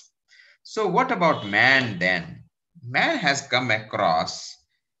themselves. So what about man then? Man has come across,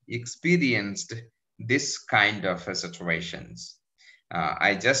 experienced this kind of situations.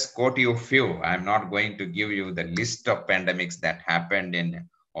 I just quote you a few. I'm not going to give you the list of pandemics that happened in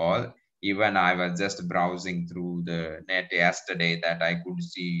all. Even I was just browsing through the net yesterday that I could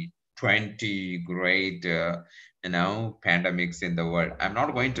see 20 great, pandemics in the world. I'm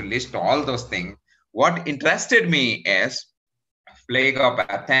not going to list all those things. What interested me is plague of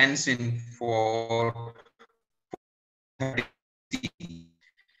Athens in 430.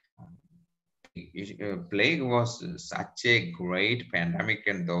 Plague was such a great pandemic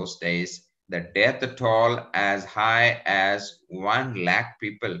in those days. The death toll as high as 1 lakh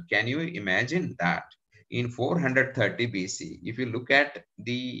people. Can you imagine that? In 430 BC, if you look at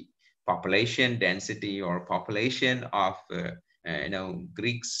the population density or population of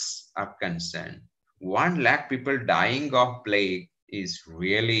Greeks are concerned, 1 lakh people dying of plague is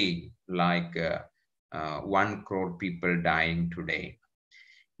really like 1 crore people dying today.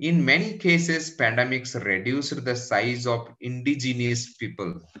 In many cases, pandemics reduced the size of indigenous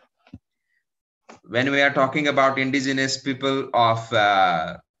people. When we are talking about indigenous people of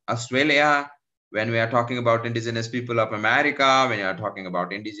Australia, when we are talking about indigenous people of America, when you are talking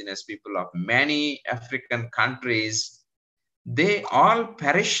about indigenous people of many African countries, they all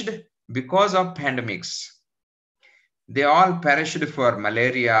perished because of pandemics. They all perished for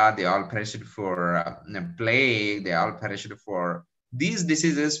malaria, they all perished for plague, they all perished for these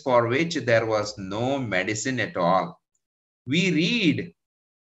diseases for which there was no medicine at all. We read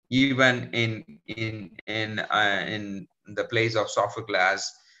even in the place of Sophocles,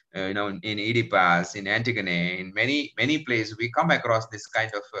 in Oedipus, in Antigone, in many places, we come across this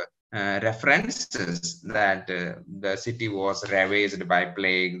kind of references that the city was ravaged by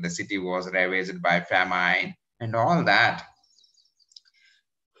plague, the city was ravaged by famine, and all that.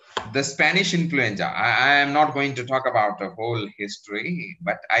 The Spanish influenza. I am not going to talk about the whole history,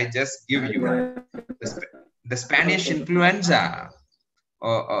 but I just give you the Spanish influenza,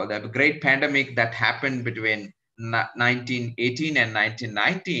 or the great pandemic that happened between 1918 and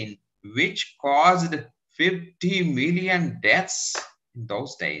 1919, which caused 50 million deaths in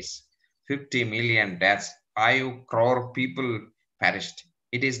those days. 50 million deaths, 5 crore people perished.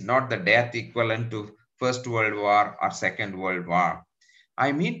 It is not the death equivalent to First World War or Second World War.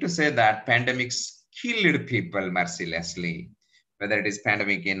 I mean to say that pandemics killed people mercilessly, whether it is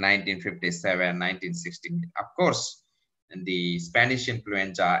pandemic in 1957, 1916. Of course, the Spanish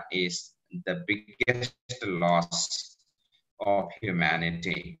influenza is the biggest loss of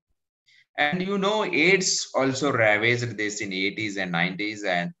humanity. And AIDS also ravaged this in 80s and 90s,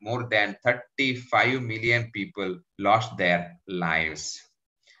 and more than 35 million people lost their lives.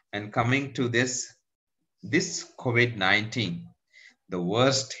 And coming to this COVID-19, the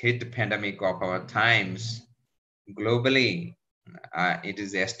worst hit pandemic of our times globally. It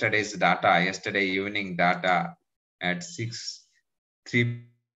is yesterday evening data at 3.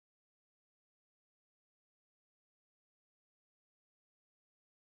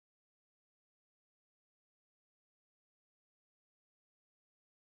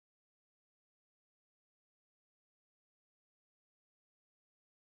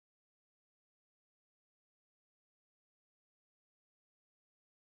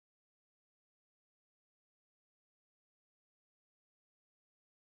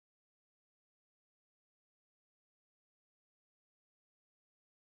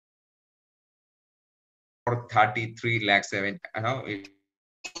 Or 33 lakh 7.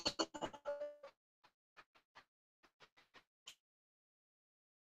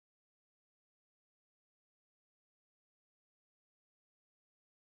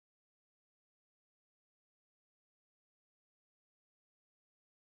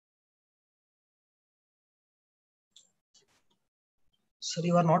 Sir,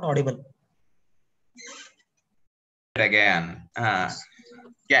 you are not audible. Again,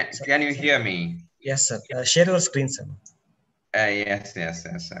 can you hear me? Yes, sir. Share your screen, sir. Yes,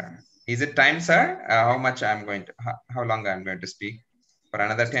 sir. Is it time, sir? How much I'm going to? How long I'm going to speak? For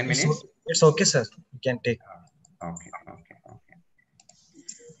another 10 minutes? It's okay, sir. You can take. Okay.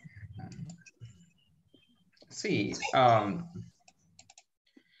 See,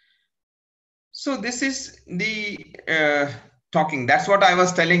 so this is the talking. That's what I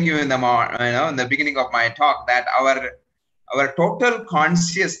was telling you in the in the beginning of my talk, that our total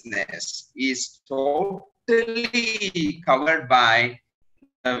consciousness is totally covered by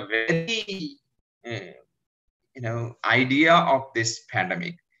the very idea of this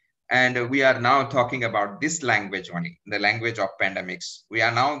pandemic. And we are now talking about this language only, the language of pandemics. We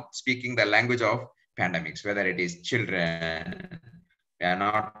are now speaking the language of pandemics, whether it is children. We are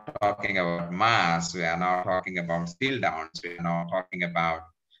not talking about masks. We are not talking about seal downs. We are not talking about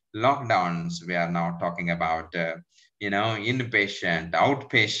lockdowns. We are now talking about, inpatient,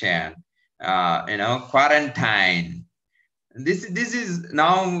 outpatient, quarantine. This is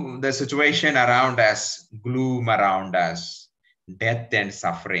now the situation around us, gloom around us, death and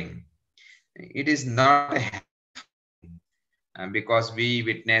suffering. It is not because we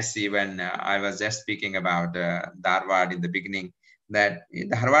witness, even I was just speaking about Dharwad in the beginning, that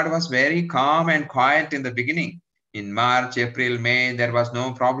Dharwad was very calm and quiet in the beginning. In March, April, May, there was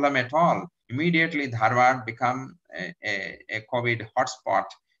no problem at all. Immediately, Dharwad became a COVID hotspot,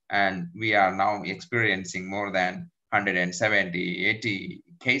 and we are now experiencing more than 170, 80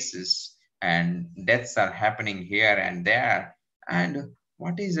 cases, and deaths are happening here and there. And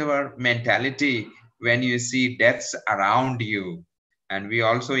what is our mentality when you see deaths around you? And we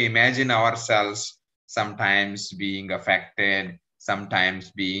also imagine ourselves sometimes being affected,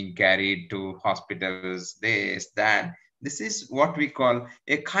 sometimes being carried to hospitals, this, that. This is what we call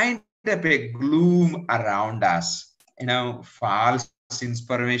a kind of a gloom around us, false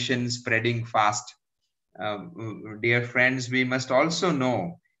information spreading fast. Dear friends, we must also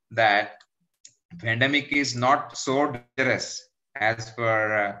know that pandemic is not so dangerous as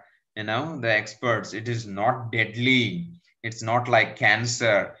per the experts. It is not deadly. It's not like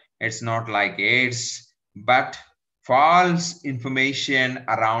cancer. It's not like AIDS. But false information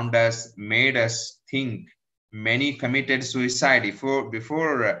around us made us think many committed suicide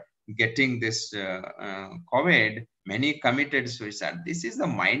before getting this COVID. Many committed suicide. This is the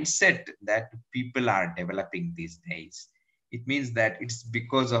mindset that people are developing these days. It means that it's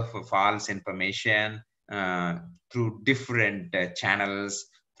because of false information through different channels,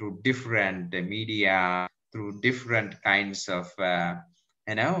 through different media, through different kinds of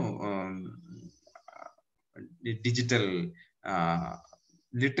digital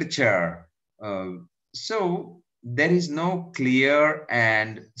literature. So there is no clear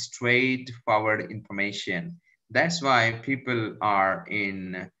and straightforward information. That's why people are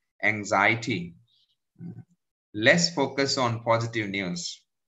in anxiety. Less focus on positive news.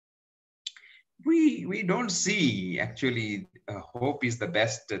 We don't see, actually, hope is the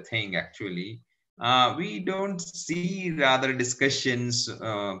best thing, actually. We don't see rather discussions,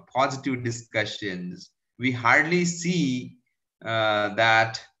 positive discussions. We hardly see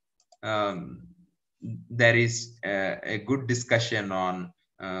that there is a good discussion on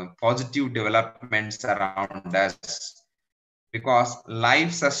positive developments around us, because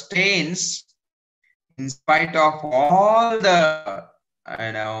life sustains in spite of all the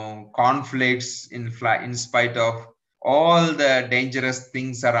conflicts, in spite of all the dangerous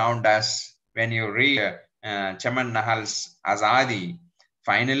things around us. When you read Chaman Nahal's Azadi,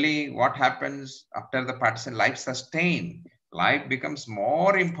 finally what happens after the partition? Life sustained. Life becomes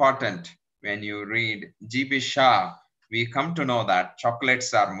more important. When you read G.B. Shah, we come to know that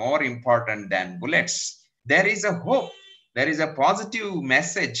chocolates are more important than bullets. There is a hope. There is a positive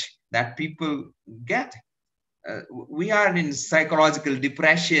message that people get. We are in psychological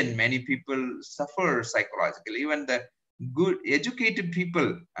depression. Many people suffer psychologically. Even the good educated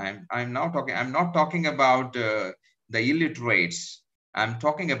people. I'm not talking about the illiterates. I'm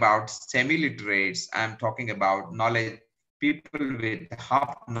talking about semi-literates. I'm talking about knowledge, people with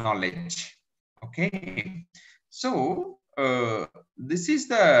half knowledge. Okay, so this is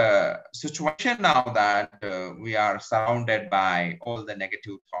the situation now, that we are surrounded by all the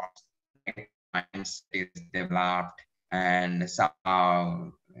negative thoughts. Mindset is developed, and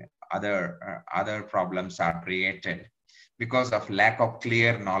somehow other problems are created because of lack of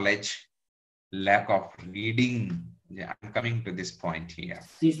clear knowledge, lack of reading. Yeah, I'm coming to this point here.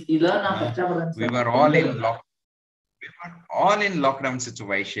 We were all in lockdown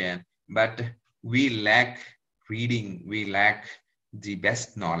situation, but we lack reading. We lack the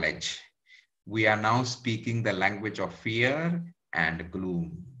best knowledge. We are now speaking the language of fear and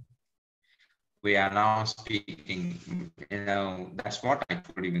gloom. We are now speaking, that's what I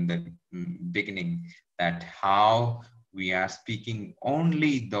told you in the beginning, that how we are speaking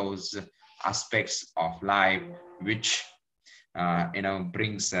only those aspects of life which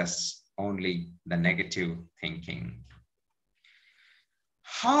brings us only the negative thinking.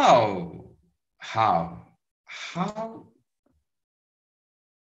 How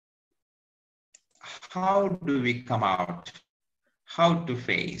do we come out? How to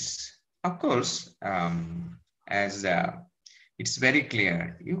face? Of course, as it's very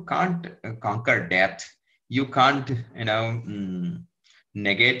clear, you can't conquer death. You can't,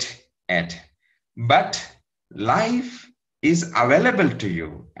 negate it. But life is available to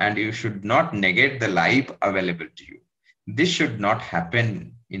you, and you should not negate the life available to you. This should not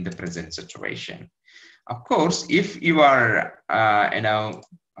happen in the present situation. Of course, if you are, how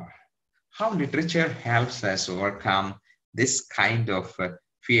literature helps us overcome this kind of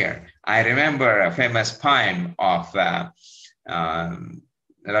fear. I remember a famous poem of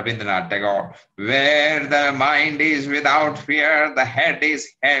Rabindranath Tagore, where the mind is without fear, the head is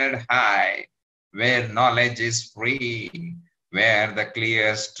held high, where knowledge is free, where the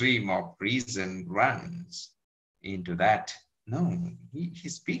clear stream of reason runs into that. No, he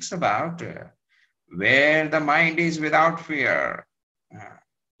speaks about where the mind is without fear,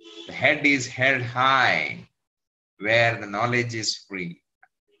 the head is held high, where the knowledge is free.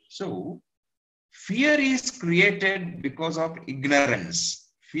 So, fear is created because of ignorance.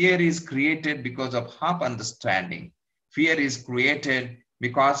 Fear is created because of half understanding. Fear is created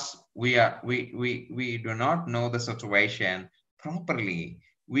because we do not know the situation properly.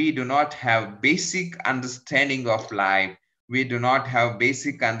 We do not have basic understanding of life. We do not have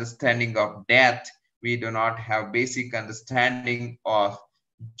basic understanding of death. We do not have basic understanding of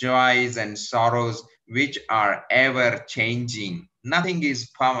joys and sorrows, which are ever changing. Nothing is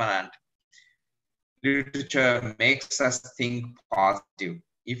permanent. Literature makes us think positive.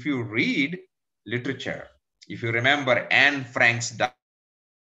 If you read literature, if you remember Anne Frank's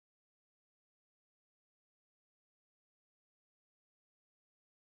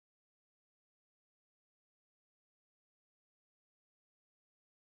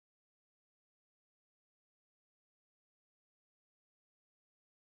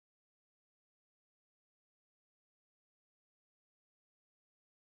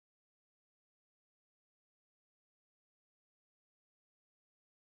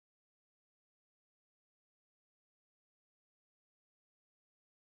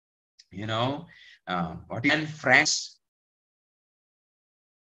what is Anne Frank's?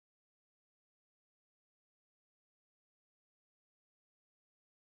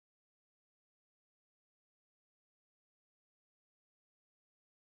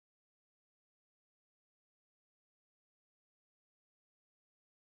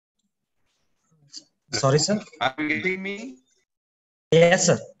 Sorry, sir. Are you getting me? Yes,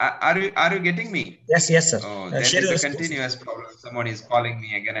 sir. Are you getting me? Yes, sir. Oh, there Share is your a screen. continuous problem. Someone is calling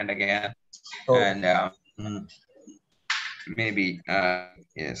me again and again, Oh. and maybe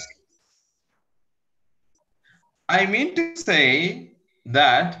yes. I mean to say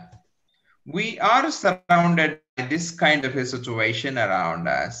that we are surrounded by this kind of a situation around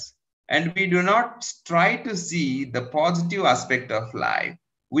us, and we do not try to see the positive aspect of life.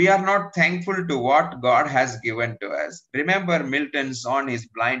 We are not thankful to what God has given to us. Remember Milton's on his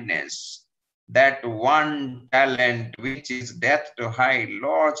blindness, that one talent which is death to hide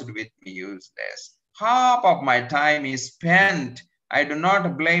lodged with me useless. Half of my time is spent. I do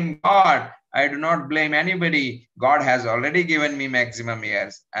not blame God. I do not blame anybody. God has already given me maximum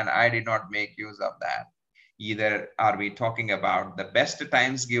years and I did not make use of that. Either are we talking about the best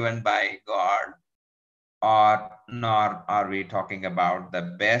times given by God, or nor are we talking about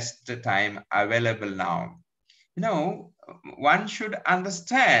the best time available now. One should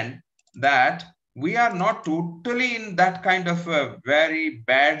understand that we are not totally in that kind of a very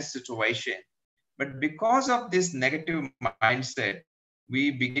bad situation. But because of this negative mindset, we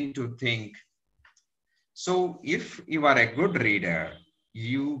begin to think. So if you are a good reader,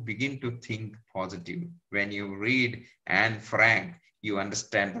 you begin to think positive. When you read Anne Frank, you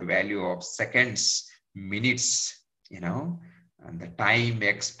understand the value of seconds, minutes, and the time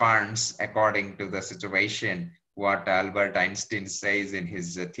expands according to the situation, what Albert Einstein says in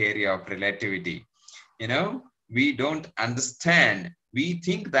his theory of relativity. We don't understand. We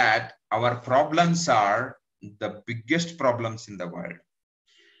think that our problems are the biggest problems in the world.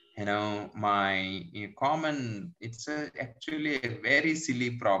 It's actually a very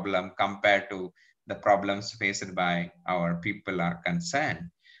silly problem compared to the problems faced by our people are concerned.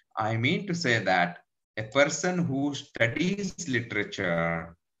 I mean to say that a person who studies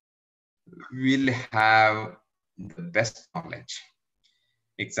literature will have the best knowledge.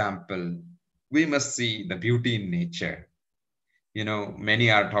 Example, we must see the beauty in nature. Many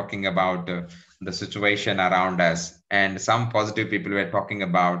are talking about the situation around us, and some positive people were talking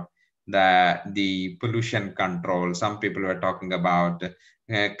about the pollution control. Some people were talking about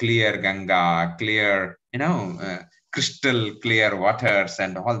clear Ganga, clear, crystal clear waters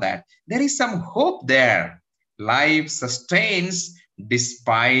and all that. There is some hope there. Life sustains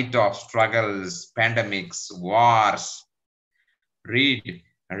despite of struggles, pandemics, wars.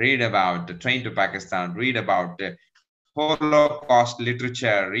 Read about the Train to Pakistan, read about the Holocaust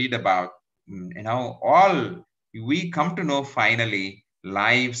literature, read about, all we come to know finally,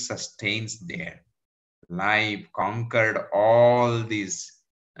 life sustains there. Life conquered all these,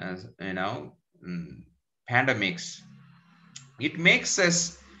 pandemics. It makes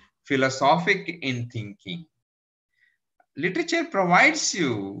us philosophic in thinking. Literature provides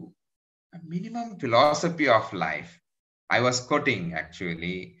you a minimum philosophy of life. I was quoting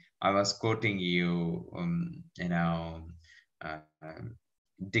actually. I was quoting you, uh,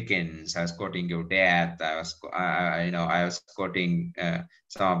 Dickens. I was quoting your death. I was quoting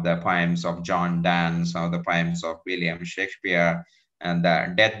some of the poems of John Donne, some of the poems of William Shakespeare, and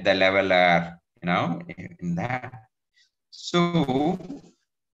the Death the Leveler. In that. So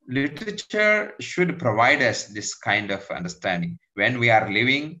literature should provide us this kind of understanding. When we are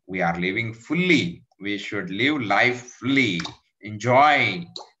living fully. We should live life fully. Enjoy.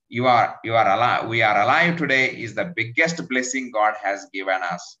 You are alive. We are alive today is the biggest blessing God has given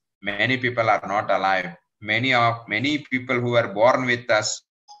us. Many people are not alive. Many people who were born with us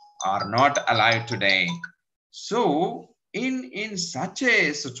are not alive today. So in such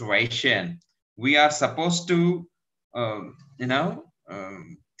a situation, we are supposed to,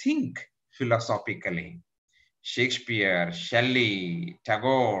 think philosophically. Shakespeare, Shelley,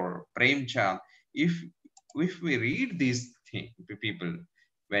 Tagore, Premchand. If we read these people,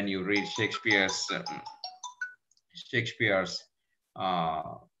 when you read Shakespeare's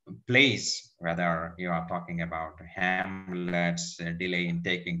uh, plays, whether you are talking about Hamlet's delay in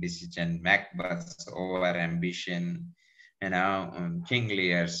taking decision, Macbeth's over ambition, King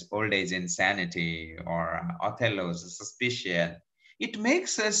Lear's old age insanity, or Othello's suspicion, it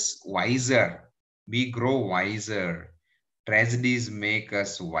makes us wiser. We grow wiser. Tragedies make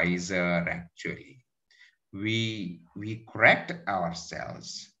us wiser, actually. We correct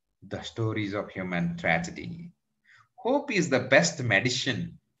ourselves. The stories of human tragedy. Hope is the best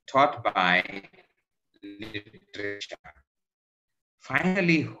medicine taught by literature.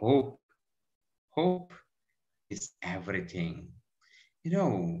 Finally, hope is everything.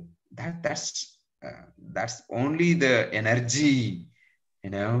 That's only the energy,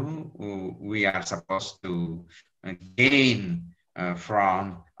 we are supposed to gain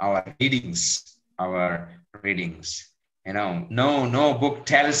from our readings. No book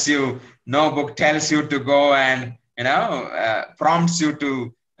tells you to go and prompts you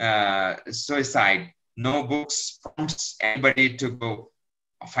to suicide. No books prompts anybody to go.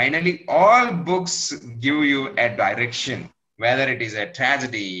 Finally, all books give you a direction, whether it is a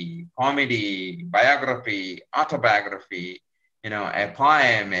tragedy, comedy, biography, autobiography, a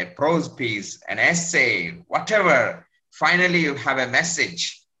poem, a prose piece, an essay, whatever. Finally, you have a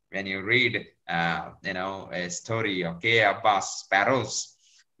message when you read, a story of K. Abbas Sparrows.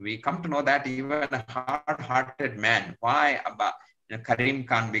 We come to know that even a hard-hearted man, why Karim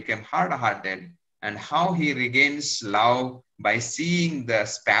Khan became hard-hearted, and how he regains love by seeing the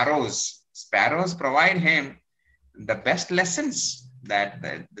sparrows. Sparrows provide him the best lessons, that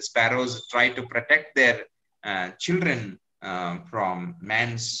the sparrows try to protect their children from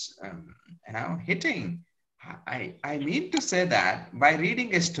man's hitting. I mean to say that by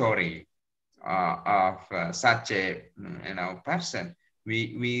reading a story of such a person,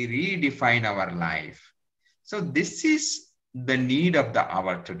 we redefine our life. So this is the need of the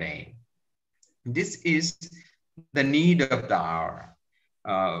hour today. This is the need of the hour.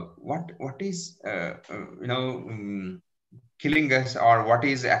 What is killing us, or what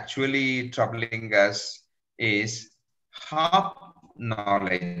is actually troubling us, is half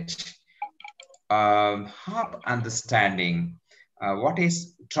knowledge, half understanding. What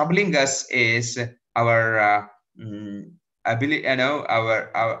is troubling us is our ability.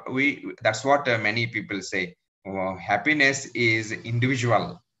 That's what many people say. Oh, happiness is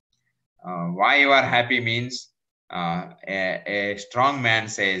individual. Why you are happy means a strong man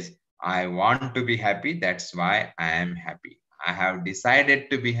says, I want to be happy, that's why I am happy. I have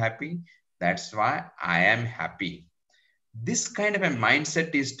decided to be happy, that's why I am happy. This kind of a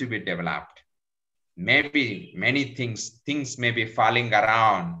mindset is to be developed. Maybe many things may be falling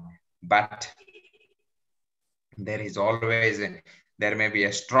around, but there may be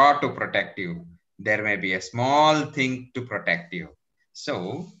a straw to protect you. There may be a small thing to protect you.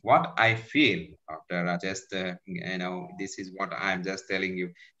 So what I feel after just, this is what I'm just telling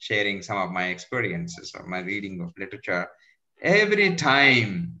you, sharing some of my experiences of my reading of literature. Every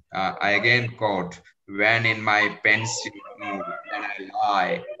time I again quote, when in my pensive mood, when I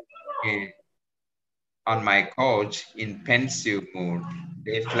lie in, on my couch in pensive mood,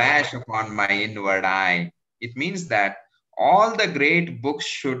 they flash upon my inward eye. It means that all the great books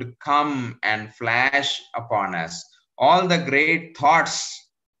should come and flash upon us. All the great thoughts,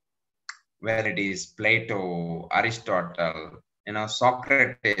 whether it is Plato, Aristotle,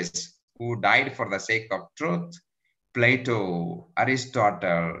 Socrates, who died for the sake of truth, Plato,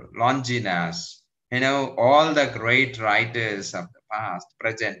 Aristotle, Longinus, all the great writers of the past,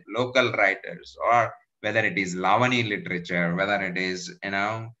 present, local writers, or whether it is Lavani literature, whether it is,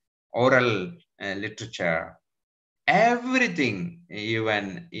 oral literature, everything,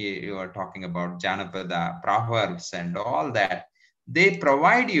 even you are talking about Janapada, Proverbs, and all that, they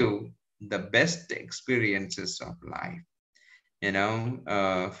provide you the best experiences of life.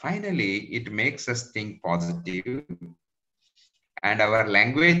 Finally, it makes us think positive, and our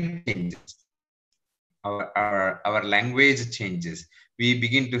language changes. Our language changes. We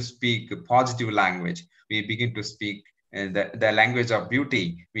begin to speak positive language. We begin to speak the language of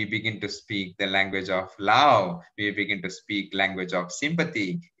beauty. We begin to speak the language of love. We begin to speak language of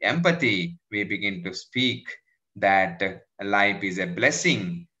sympathy, empathy. We begin to speak that life is a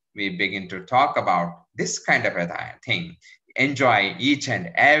blessing. We begin to talk about this kind of a thing. Enjoy each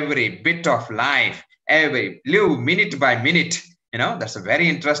and every bit of life, every live minute by minute. That's a very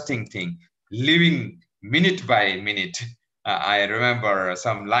interesting thing. Living minute by minute. I remember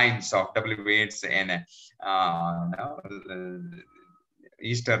some lines of W.H. in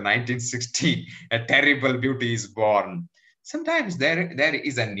Easter 1960, a terrible beauty is born. Sometimes there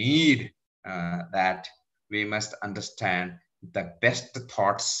is a need that we must understand the best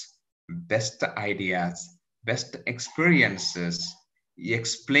thoughts, best ideas, best experiences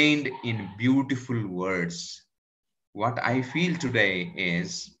explained in beautiful words. What I feel today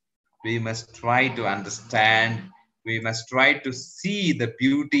is we must try to understand, we must try to see the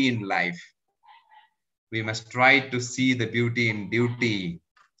beauty in life. We must try to see the beauty in duty.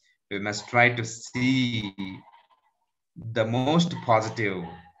 We must try to see the most positive.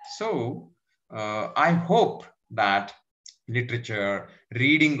 So I hope that literature,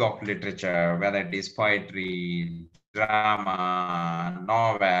 reading of literature, whether it is poetry, drama,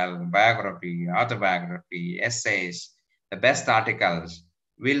 novel, biography, autobiography, essays, the best articles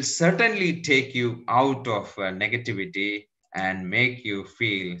will certainly take you out of negativity and make you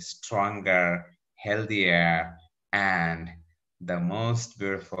feel stronger, healthier, and the most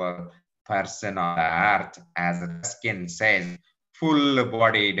beautiful person on the earth, as Ruskin says,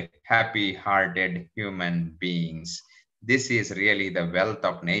 full-bodied, happy-hearted human beings. This is really the wealth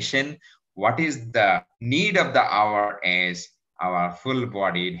of nation. What is the need of the hour is our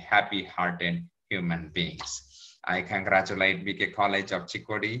full-bodied, happy-hearted human beings. I congratulate BK College of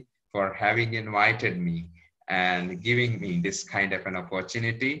Chikodi for having invited me and giving me this kind of an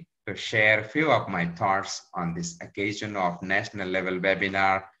opportunity to share a few of my thoughts on this occasion of national level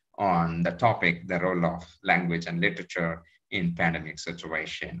webinar on the topic, the role of language and literature in pandemic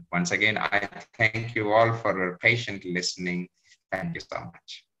situation. Once again, I thank you all for your patient listening. Thank you so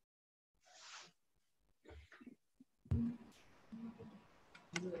much.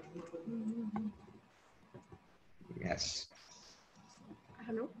 Yes.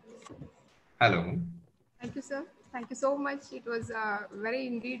 Hello. Hello. Thank you, sir. Thank you so much. It was a very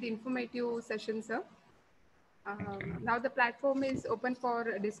indeed informative session, sir. Now the platform is open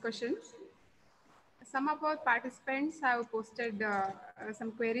for discussion. Some of our participants have posted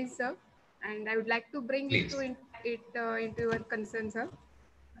some queries, sir, and I would like to bring Please. into your concern, sir.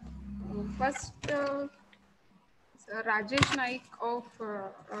 First, Rajesh Naik of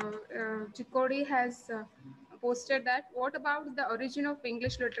Chikodi has posted that, what about the origin of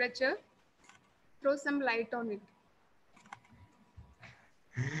English literature? Throw some light on it.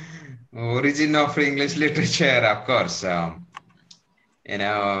 Origin of English literature, of course.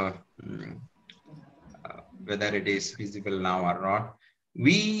 Whether it is feasible now or not.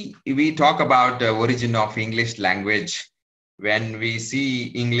 We talk about the origin of English language. When we see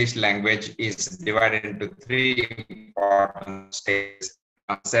English language is divided into three important stages.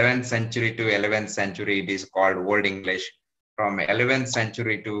 From 7th century to 11th century, it is called Old English. From 11th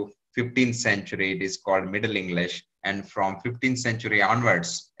century to 15th century, it is called Middle English. And from 15th century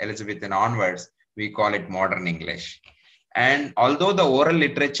onwards, Elizabethan onwards, we call it Modern English. And although the oral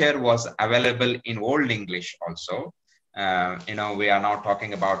literature was available in Old English also, we are now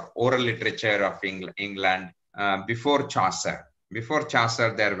talking about oral literature of England before Chaucer. Before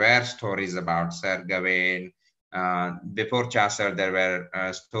Chaucer, there were stories about Sir Gawain. Before Chaucer, there were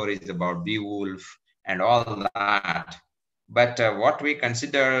stories about Beowulf and all that. But what we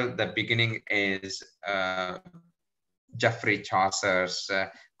consider the beginning is Geoffrey Chaucer's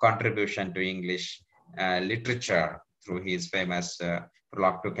contribution to English literature through his famous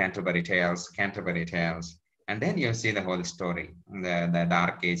prologue to Canterbury Tales. And then you see the whole story, the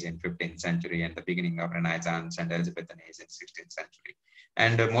Dark Age in 15th century and the beginning of Renaissance and Elizabethan age in 16th century.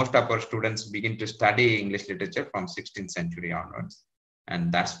 And most of our students begin to study English literature from 16th century onwards.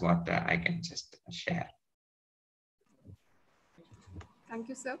 And that's what I can just share. Thank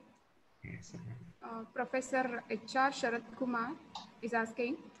you, sir. Yes. Professor H.R. Sharat Kumar is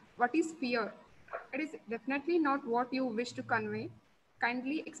asking, what is fear? It is definitely not what you wish to convey.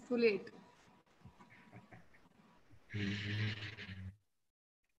 Kindly exfoliate.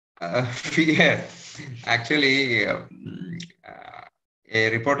 Fear. Actually, a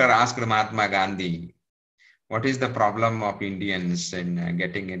reporter asked Mahatma Gandhi, what is the problem of Indians in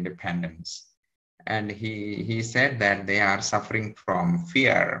getting independence? And he said that they are suffering from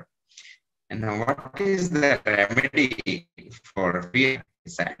fear. And what is the remedy for fear? He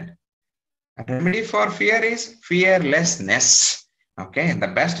said. A remedy for fear is fearlessness. Okay, the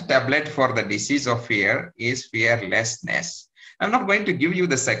best tablet for the disease of fear is fearlessness. I'm not going to give you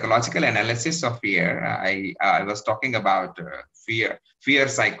the psychological analysis of fear. I was talking about fear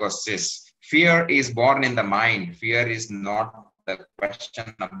psychosis. Fear is born in the mind. Fear is not the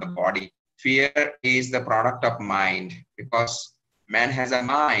question of the body. Fear is the product of mind, because man has a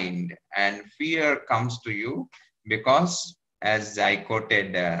mind, and fear comes to you because, as I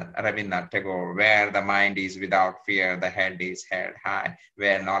quoted Rabindranath Tagore, where the mind is without fear, the head is held high,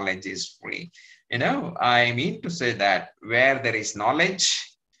 where knowledge is free. You know, I mean to say that where there is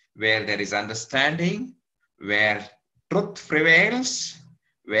knowledge, where there is understanding, where truth prevails,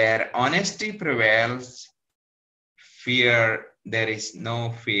 where honesty prevails, there is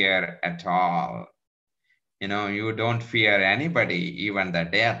no fear at all. You know, you don't fear anybody, even the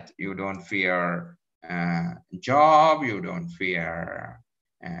death. You don't fear job, you don't fear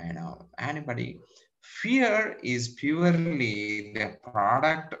anybody. Fear is purely the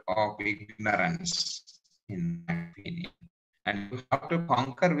product of ignorance, in my opinion, and you have to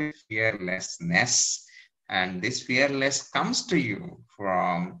conquer with fearlessness. And this fearless comes to you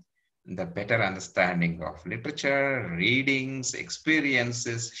from the better understanding of literature, readings,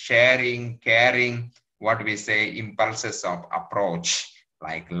 experiences, sharing, caring, what we say impulses of approach,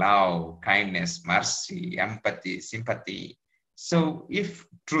 like love, kindness, mercy, empathy, sympathy. So if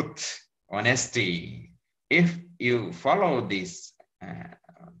truth, honesty, if you follow these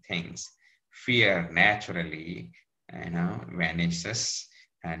things, fear naturally vanishes,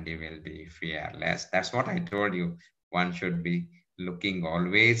 and you will be fearless. That's what I told you. One should be looking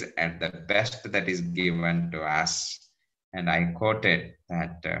always at the best that is given to us. And I quoted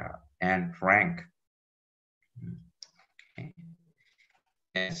that Anne Frank. Okay.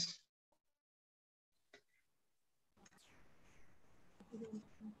 Yes.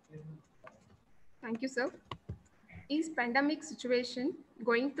 Thank you, sir. Is pandemic situation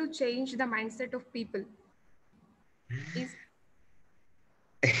going to change the mindset of people?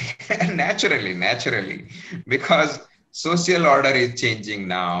 Naturally, because social order is changing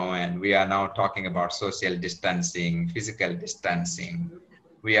now, and we are now talking about social distancing, physical distancing.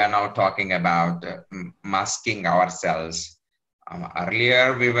 We are now talking about masking ourselves.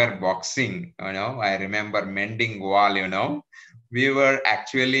 Earlier, we were boxing, I remember mending wall, we were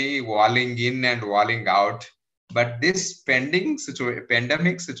actually walling in and walling out. But this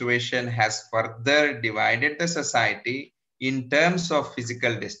pandemic situation has further divided the society in terms of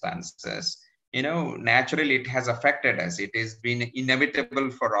physical distances. Naturally, it has affected us. It has been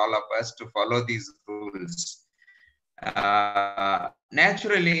inevitable for all of us to follow these rules.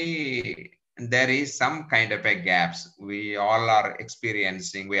 Naturally, there is some kind of a gaps we all are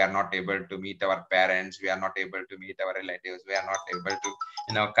experiencing. We are not able to meet our parents. We are not able to meet our relatives. We are not able to,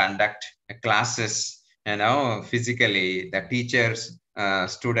 conduct classes, physically. The teachers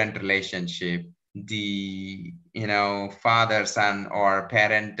student relationship, the father son or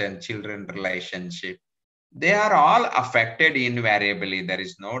parent and children relationship, they are all affected invariably. There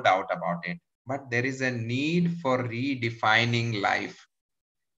is no doubt about it. But there is a need for redefining life,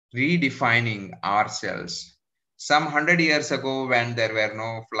 redefining ourselves. Some 100 years ago, when there were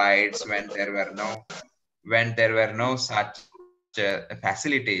no flights, when there were no such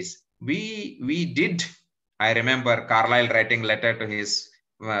facilities, we did. I remember Carlyle writing letter to his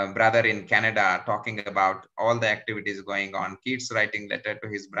brother in Canada, talking about all the activities going on. Keats writing letter to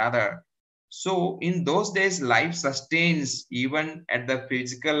his brother, So in those days, life sustains even at the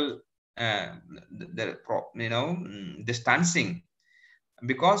physical, distancing,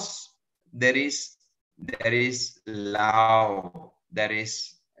 because there is love, there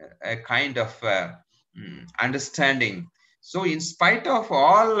is a kind of understanding. So in spite of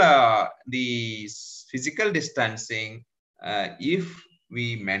all the physical distancing, if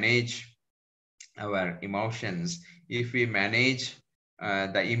we manage our emotions, if we manage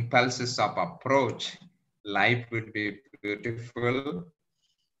the impulses of approach, life would be beautiful,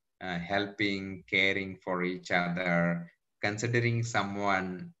 helping, caring for each other, considering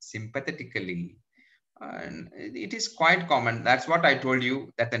someone sympathetically. And it is quite common. That's what I told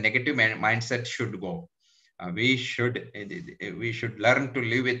you, that the negative mindset should go. We should learn to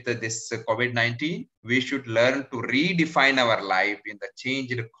live with this COVID-19. We should learn to redefine our life in the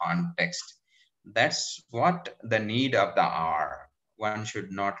changed context. That's what the need of the hour. One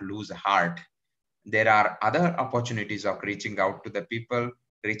should not lose heart. There are other opportunities of reaching out to the people,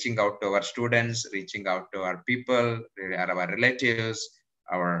 reaching out to our students, reaching out to our people, our relatives,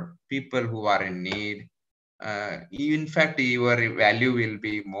 our people who are in need. In fact, your value will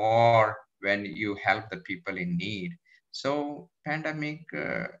be more when you help the people in need. So pandemic,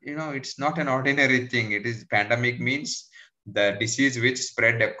 it's not an ordinary thing. It is, pandemic means the disease which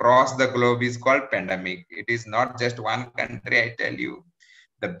spread across the globe is called pandemic. It is not just one country, I tell you.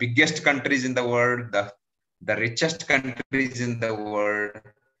 The biggest countries in the world, the richest countries in the world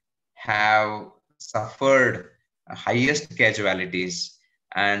have suffered highest casualties,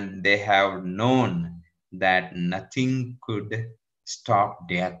 and they have known that nothing could stop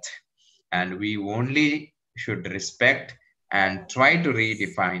death. And we only should respect and try to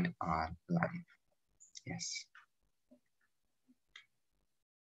redefine our life. Yes.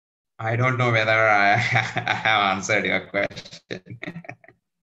 I don't know whether I have answered your question.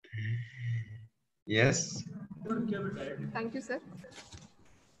 Yes. Thank you, sir.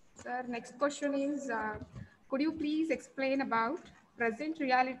 Sir, next question is, could you please explain about present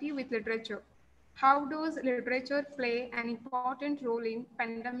reality with literature? How does literature play an important role in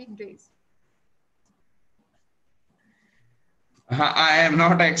pandemic days? I am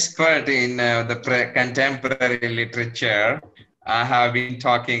not expert in the contemporary literature. I have been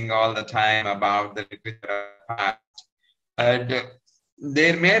talking all the time about the literature of the past. And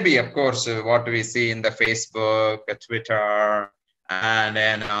there may be, of course, what we see in the Facebook, Twitter, and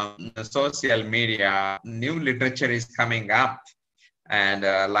then the social media. New literature is coming up, and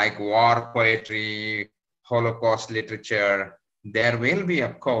like war poetry, Holocaust literature. There will be,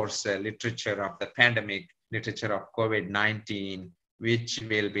 of course, literature of the pandemic, literature of COVID-19, which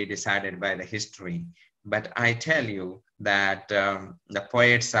will be decided by the history. But I tell you that the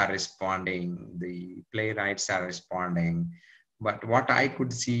poets are responding, the playwrights are responding. But what I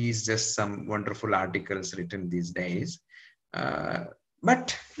could see is just some wonderful articles written these days.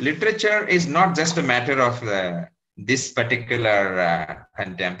 But literature is not just a matter of this particular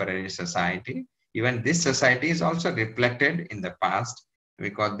contemporary society. Even this society is also reflected in the past,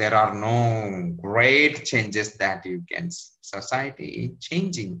 because there are no great changes that you can see. Society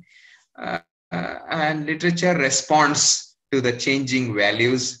changing, and literature responds to the changing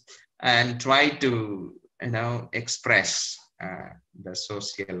values and try to express the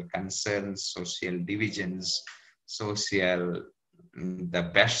social concerns, social divisions, social the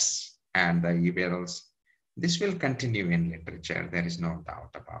bests and the evils. This will continue in literature, there is no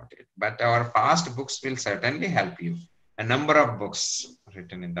doubt about it. But our past books will certainly help you. A number of books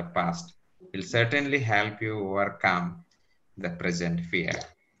written in the past will certainly help you overcome the present fear.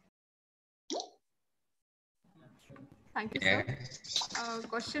 Thank you, sir.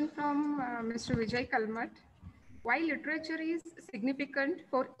 Question from Mr. Vijay Kalmat. Why literature is significant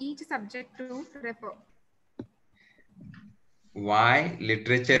for each subject to refer? Why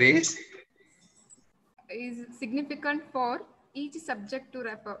literature is significant for each subject to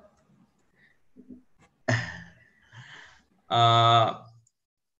refer?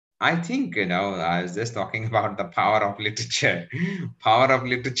 I think, I was just talking about the power of literature. Power of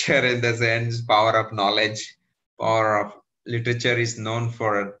literature in the sense, power of knowledge. Power of literature is known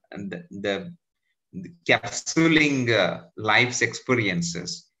for the capsuling life's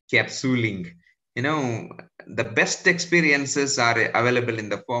experiences. Capsuling. The best experiences are available in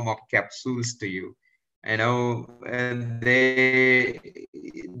the form of capsules to you. And they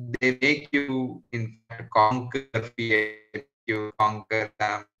make you, in fact, conquer fear, you conquer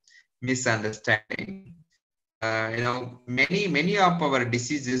misunderstanding. Many of our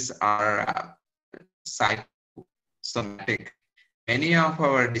diseases are psychosomatic. Many of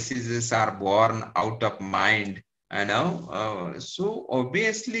our diseases are born out of mind. So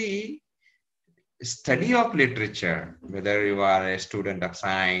obviously, study of literature, whether you are a student of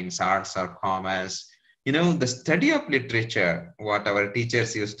science, arts, or commerce, the study of literature, what our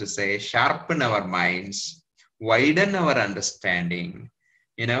teachers used to say, sharpen our minds, widen our understanding.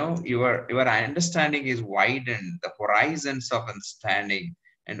 Your understanding is widened, the horizons of understanding,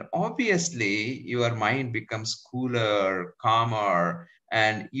 and obviously your mind becomes cooler, calmer,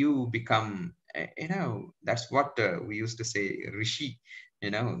 and you become, that's what we used to say, rishi.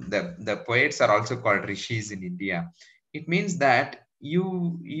 The poets are also called rishis in India. It means that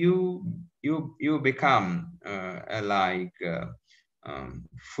you become like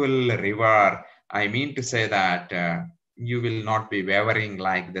full river. I mean to say that you will not be wavering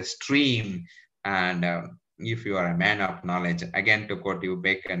like the stream. And if you are a man of knowledge, again to quote you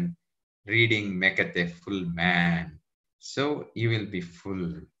Bacon, reading maketh a full man. So you will be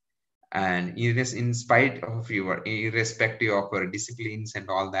full. And in spite of your, irrespective of your disciplines and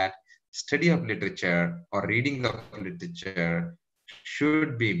all that, study of literature or reading of literature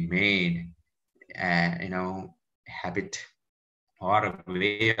should be made habit or a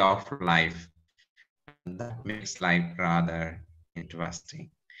way of life, and that makes life rather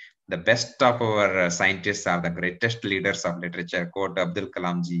interesting. The best of our scientists are the greatest leaders of literature. Quote Abdul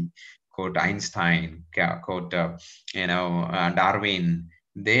Kalamji, quote Einstein, quote Darwin.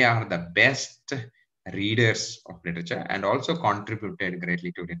 They are the best readers of literature and also contributed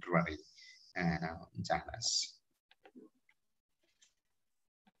greatly to literary genres.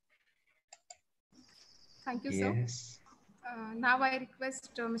 Thank you, sir. Yes. Now I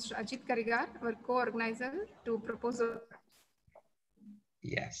request Mr. Ajit Karigar, our co-organizer, to propose a...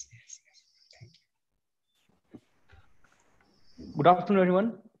 Yes. Thank you. Good afternoon,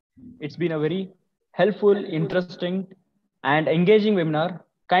 everyone. It's been a very helpful, interesting, and engaging webinar.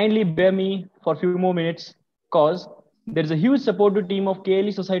 Kindly bear me for a few more minutes, because there is a huge supportive team of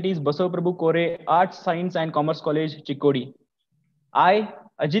KLE Society's Basavaprabhu Kore Arts, Science and Commerce College, Chikodi. I,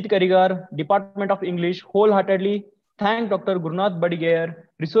 Ajit Karigar, Department of English, wholeheartedly thank Dr. Gurunath Badiger,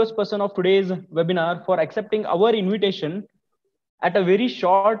 resource person of today's webinar, for accepting our invitation at a very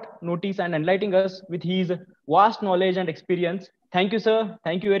short notice and enlightening us with his vast knowledge and experience. Thank you, sir.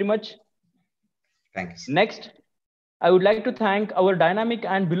 Thank you very much. Thanks. Next, I would like to thank our dynamic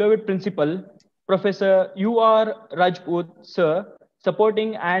and beloved principal, Professor U.R. Rajput, sir,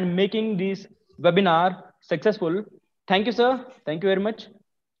 supporting and making this webinar successful. Thank you, sir. Thank you very much.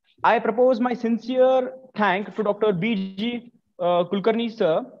 I propose my sincere thank to Dr. B.G. Kulkarni,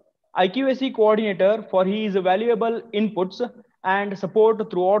 sir, IQAC coordinator, for his valuable inputs and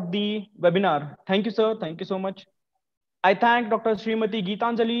support throughout the webinar. Thank you, sir. Thank you so much. I thank Dr. Srimati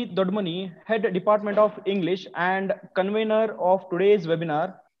Geetanjali Dodmani, Head Department of English and convener of today's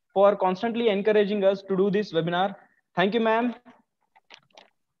webinar, for constantly encouraging us to do this webinar. Thank you, ma'am.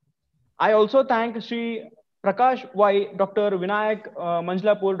 I also thank Sri Prakash Y, Dr. Vinayak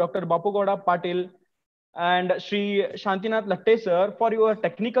Manjlapur, Dr. Bapugoda Patil, and Sri Shantinath Latte, sir, for your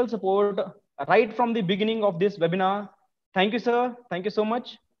technical support right from the beginning of this webinar. Thank you, sir. Thank you so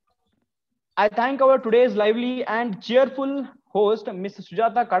much. I thank our today's lively and cheerful host, Ms.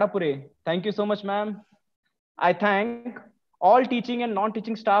 Sujata Kadapure. Thank you so much, ma'am. I thank all teaching and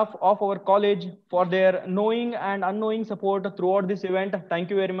non-teaching staff of our college for their knowing and unknowing support throughout this event. Thank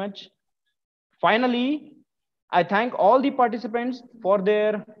you very much. Finally, I thank all the participants for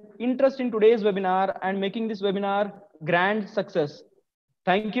their interest in today's webinar and making this webinar grand success.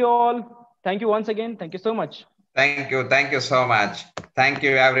 Thank you all. Thank you once again. Thank you so much. Thank you. Thank you so much. Thank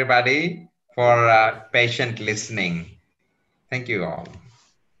you, everybody, for patient listening. Thank you all.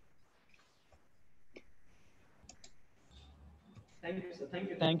 Thank you, sir. Thank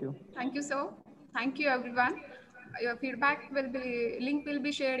you. Thank you. Thank you, sir. Thank you, everyone. Your feedback link will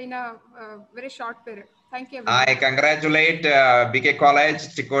be shared in a very short period. Thank you, everyone. I congratulate BK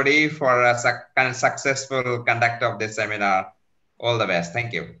College, Chikodi, for a successful conduct of this seminar. All the best.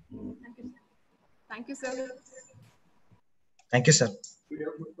 Thank you. Thank you, sir. Thank you, sir.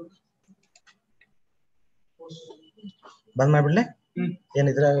 ಬಂದ್ ಮಾಡ್ಬಿಡ್ಲೆ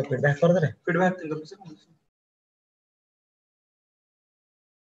ಏನಿದ್ರ feedback ಕೊಡ್ತಾರೆ feedback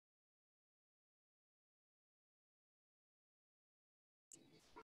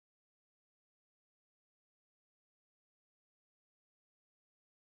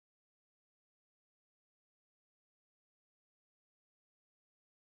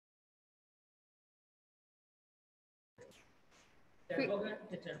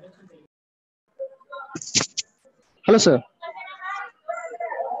Hello, sir.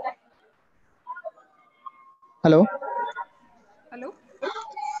 Hello. Hello.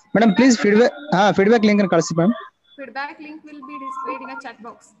 Madam, please feedback link and kalsi, ma'am. Feedback feedback link will be displayed in a chat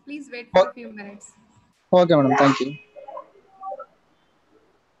box. Please wait for a few minutes. Okay, madam. Thank you.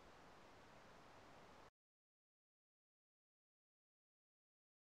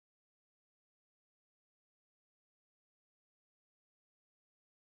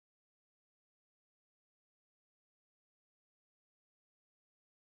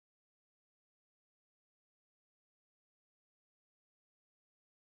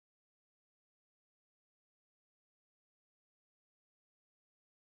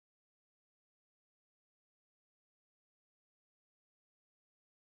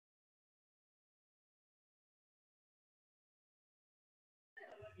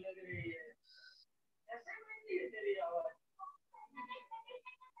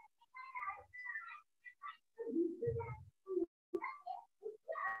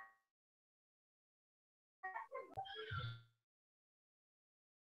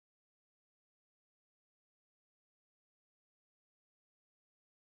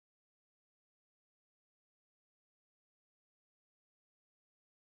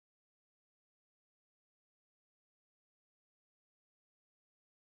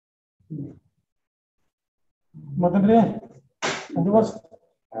 ಮತ್ತಂದ್ರೆ ಅದು ವರ್ಷ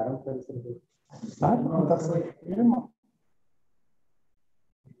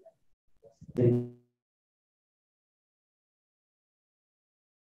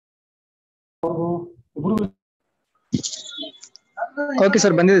okay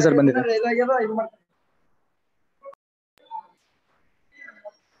sir, ಬಂದಿದೆ sir, ಬಂದಿದೆ.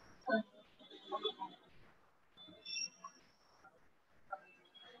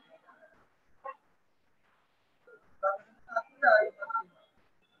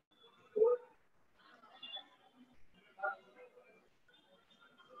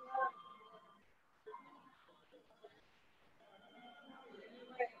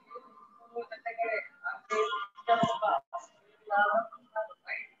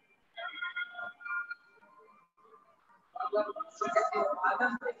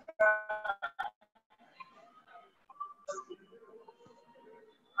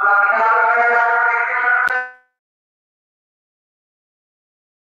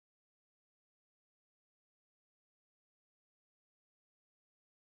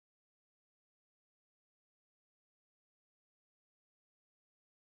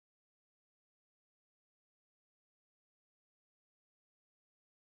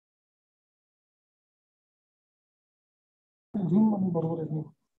 Zoom ಬರೋರು ನೀವು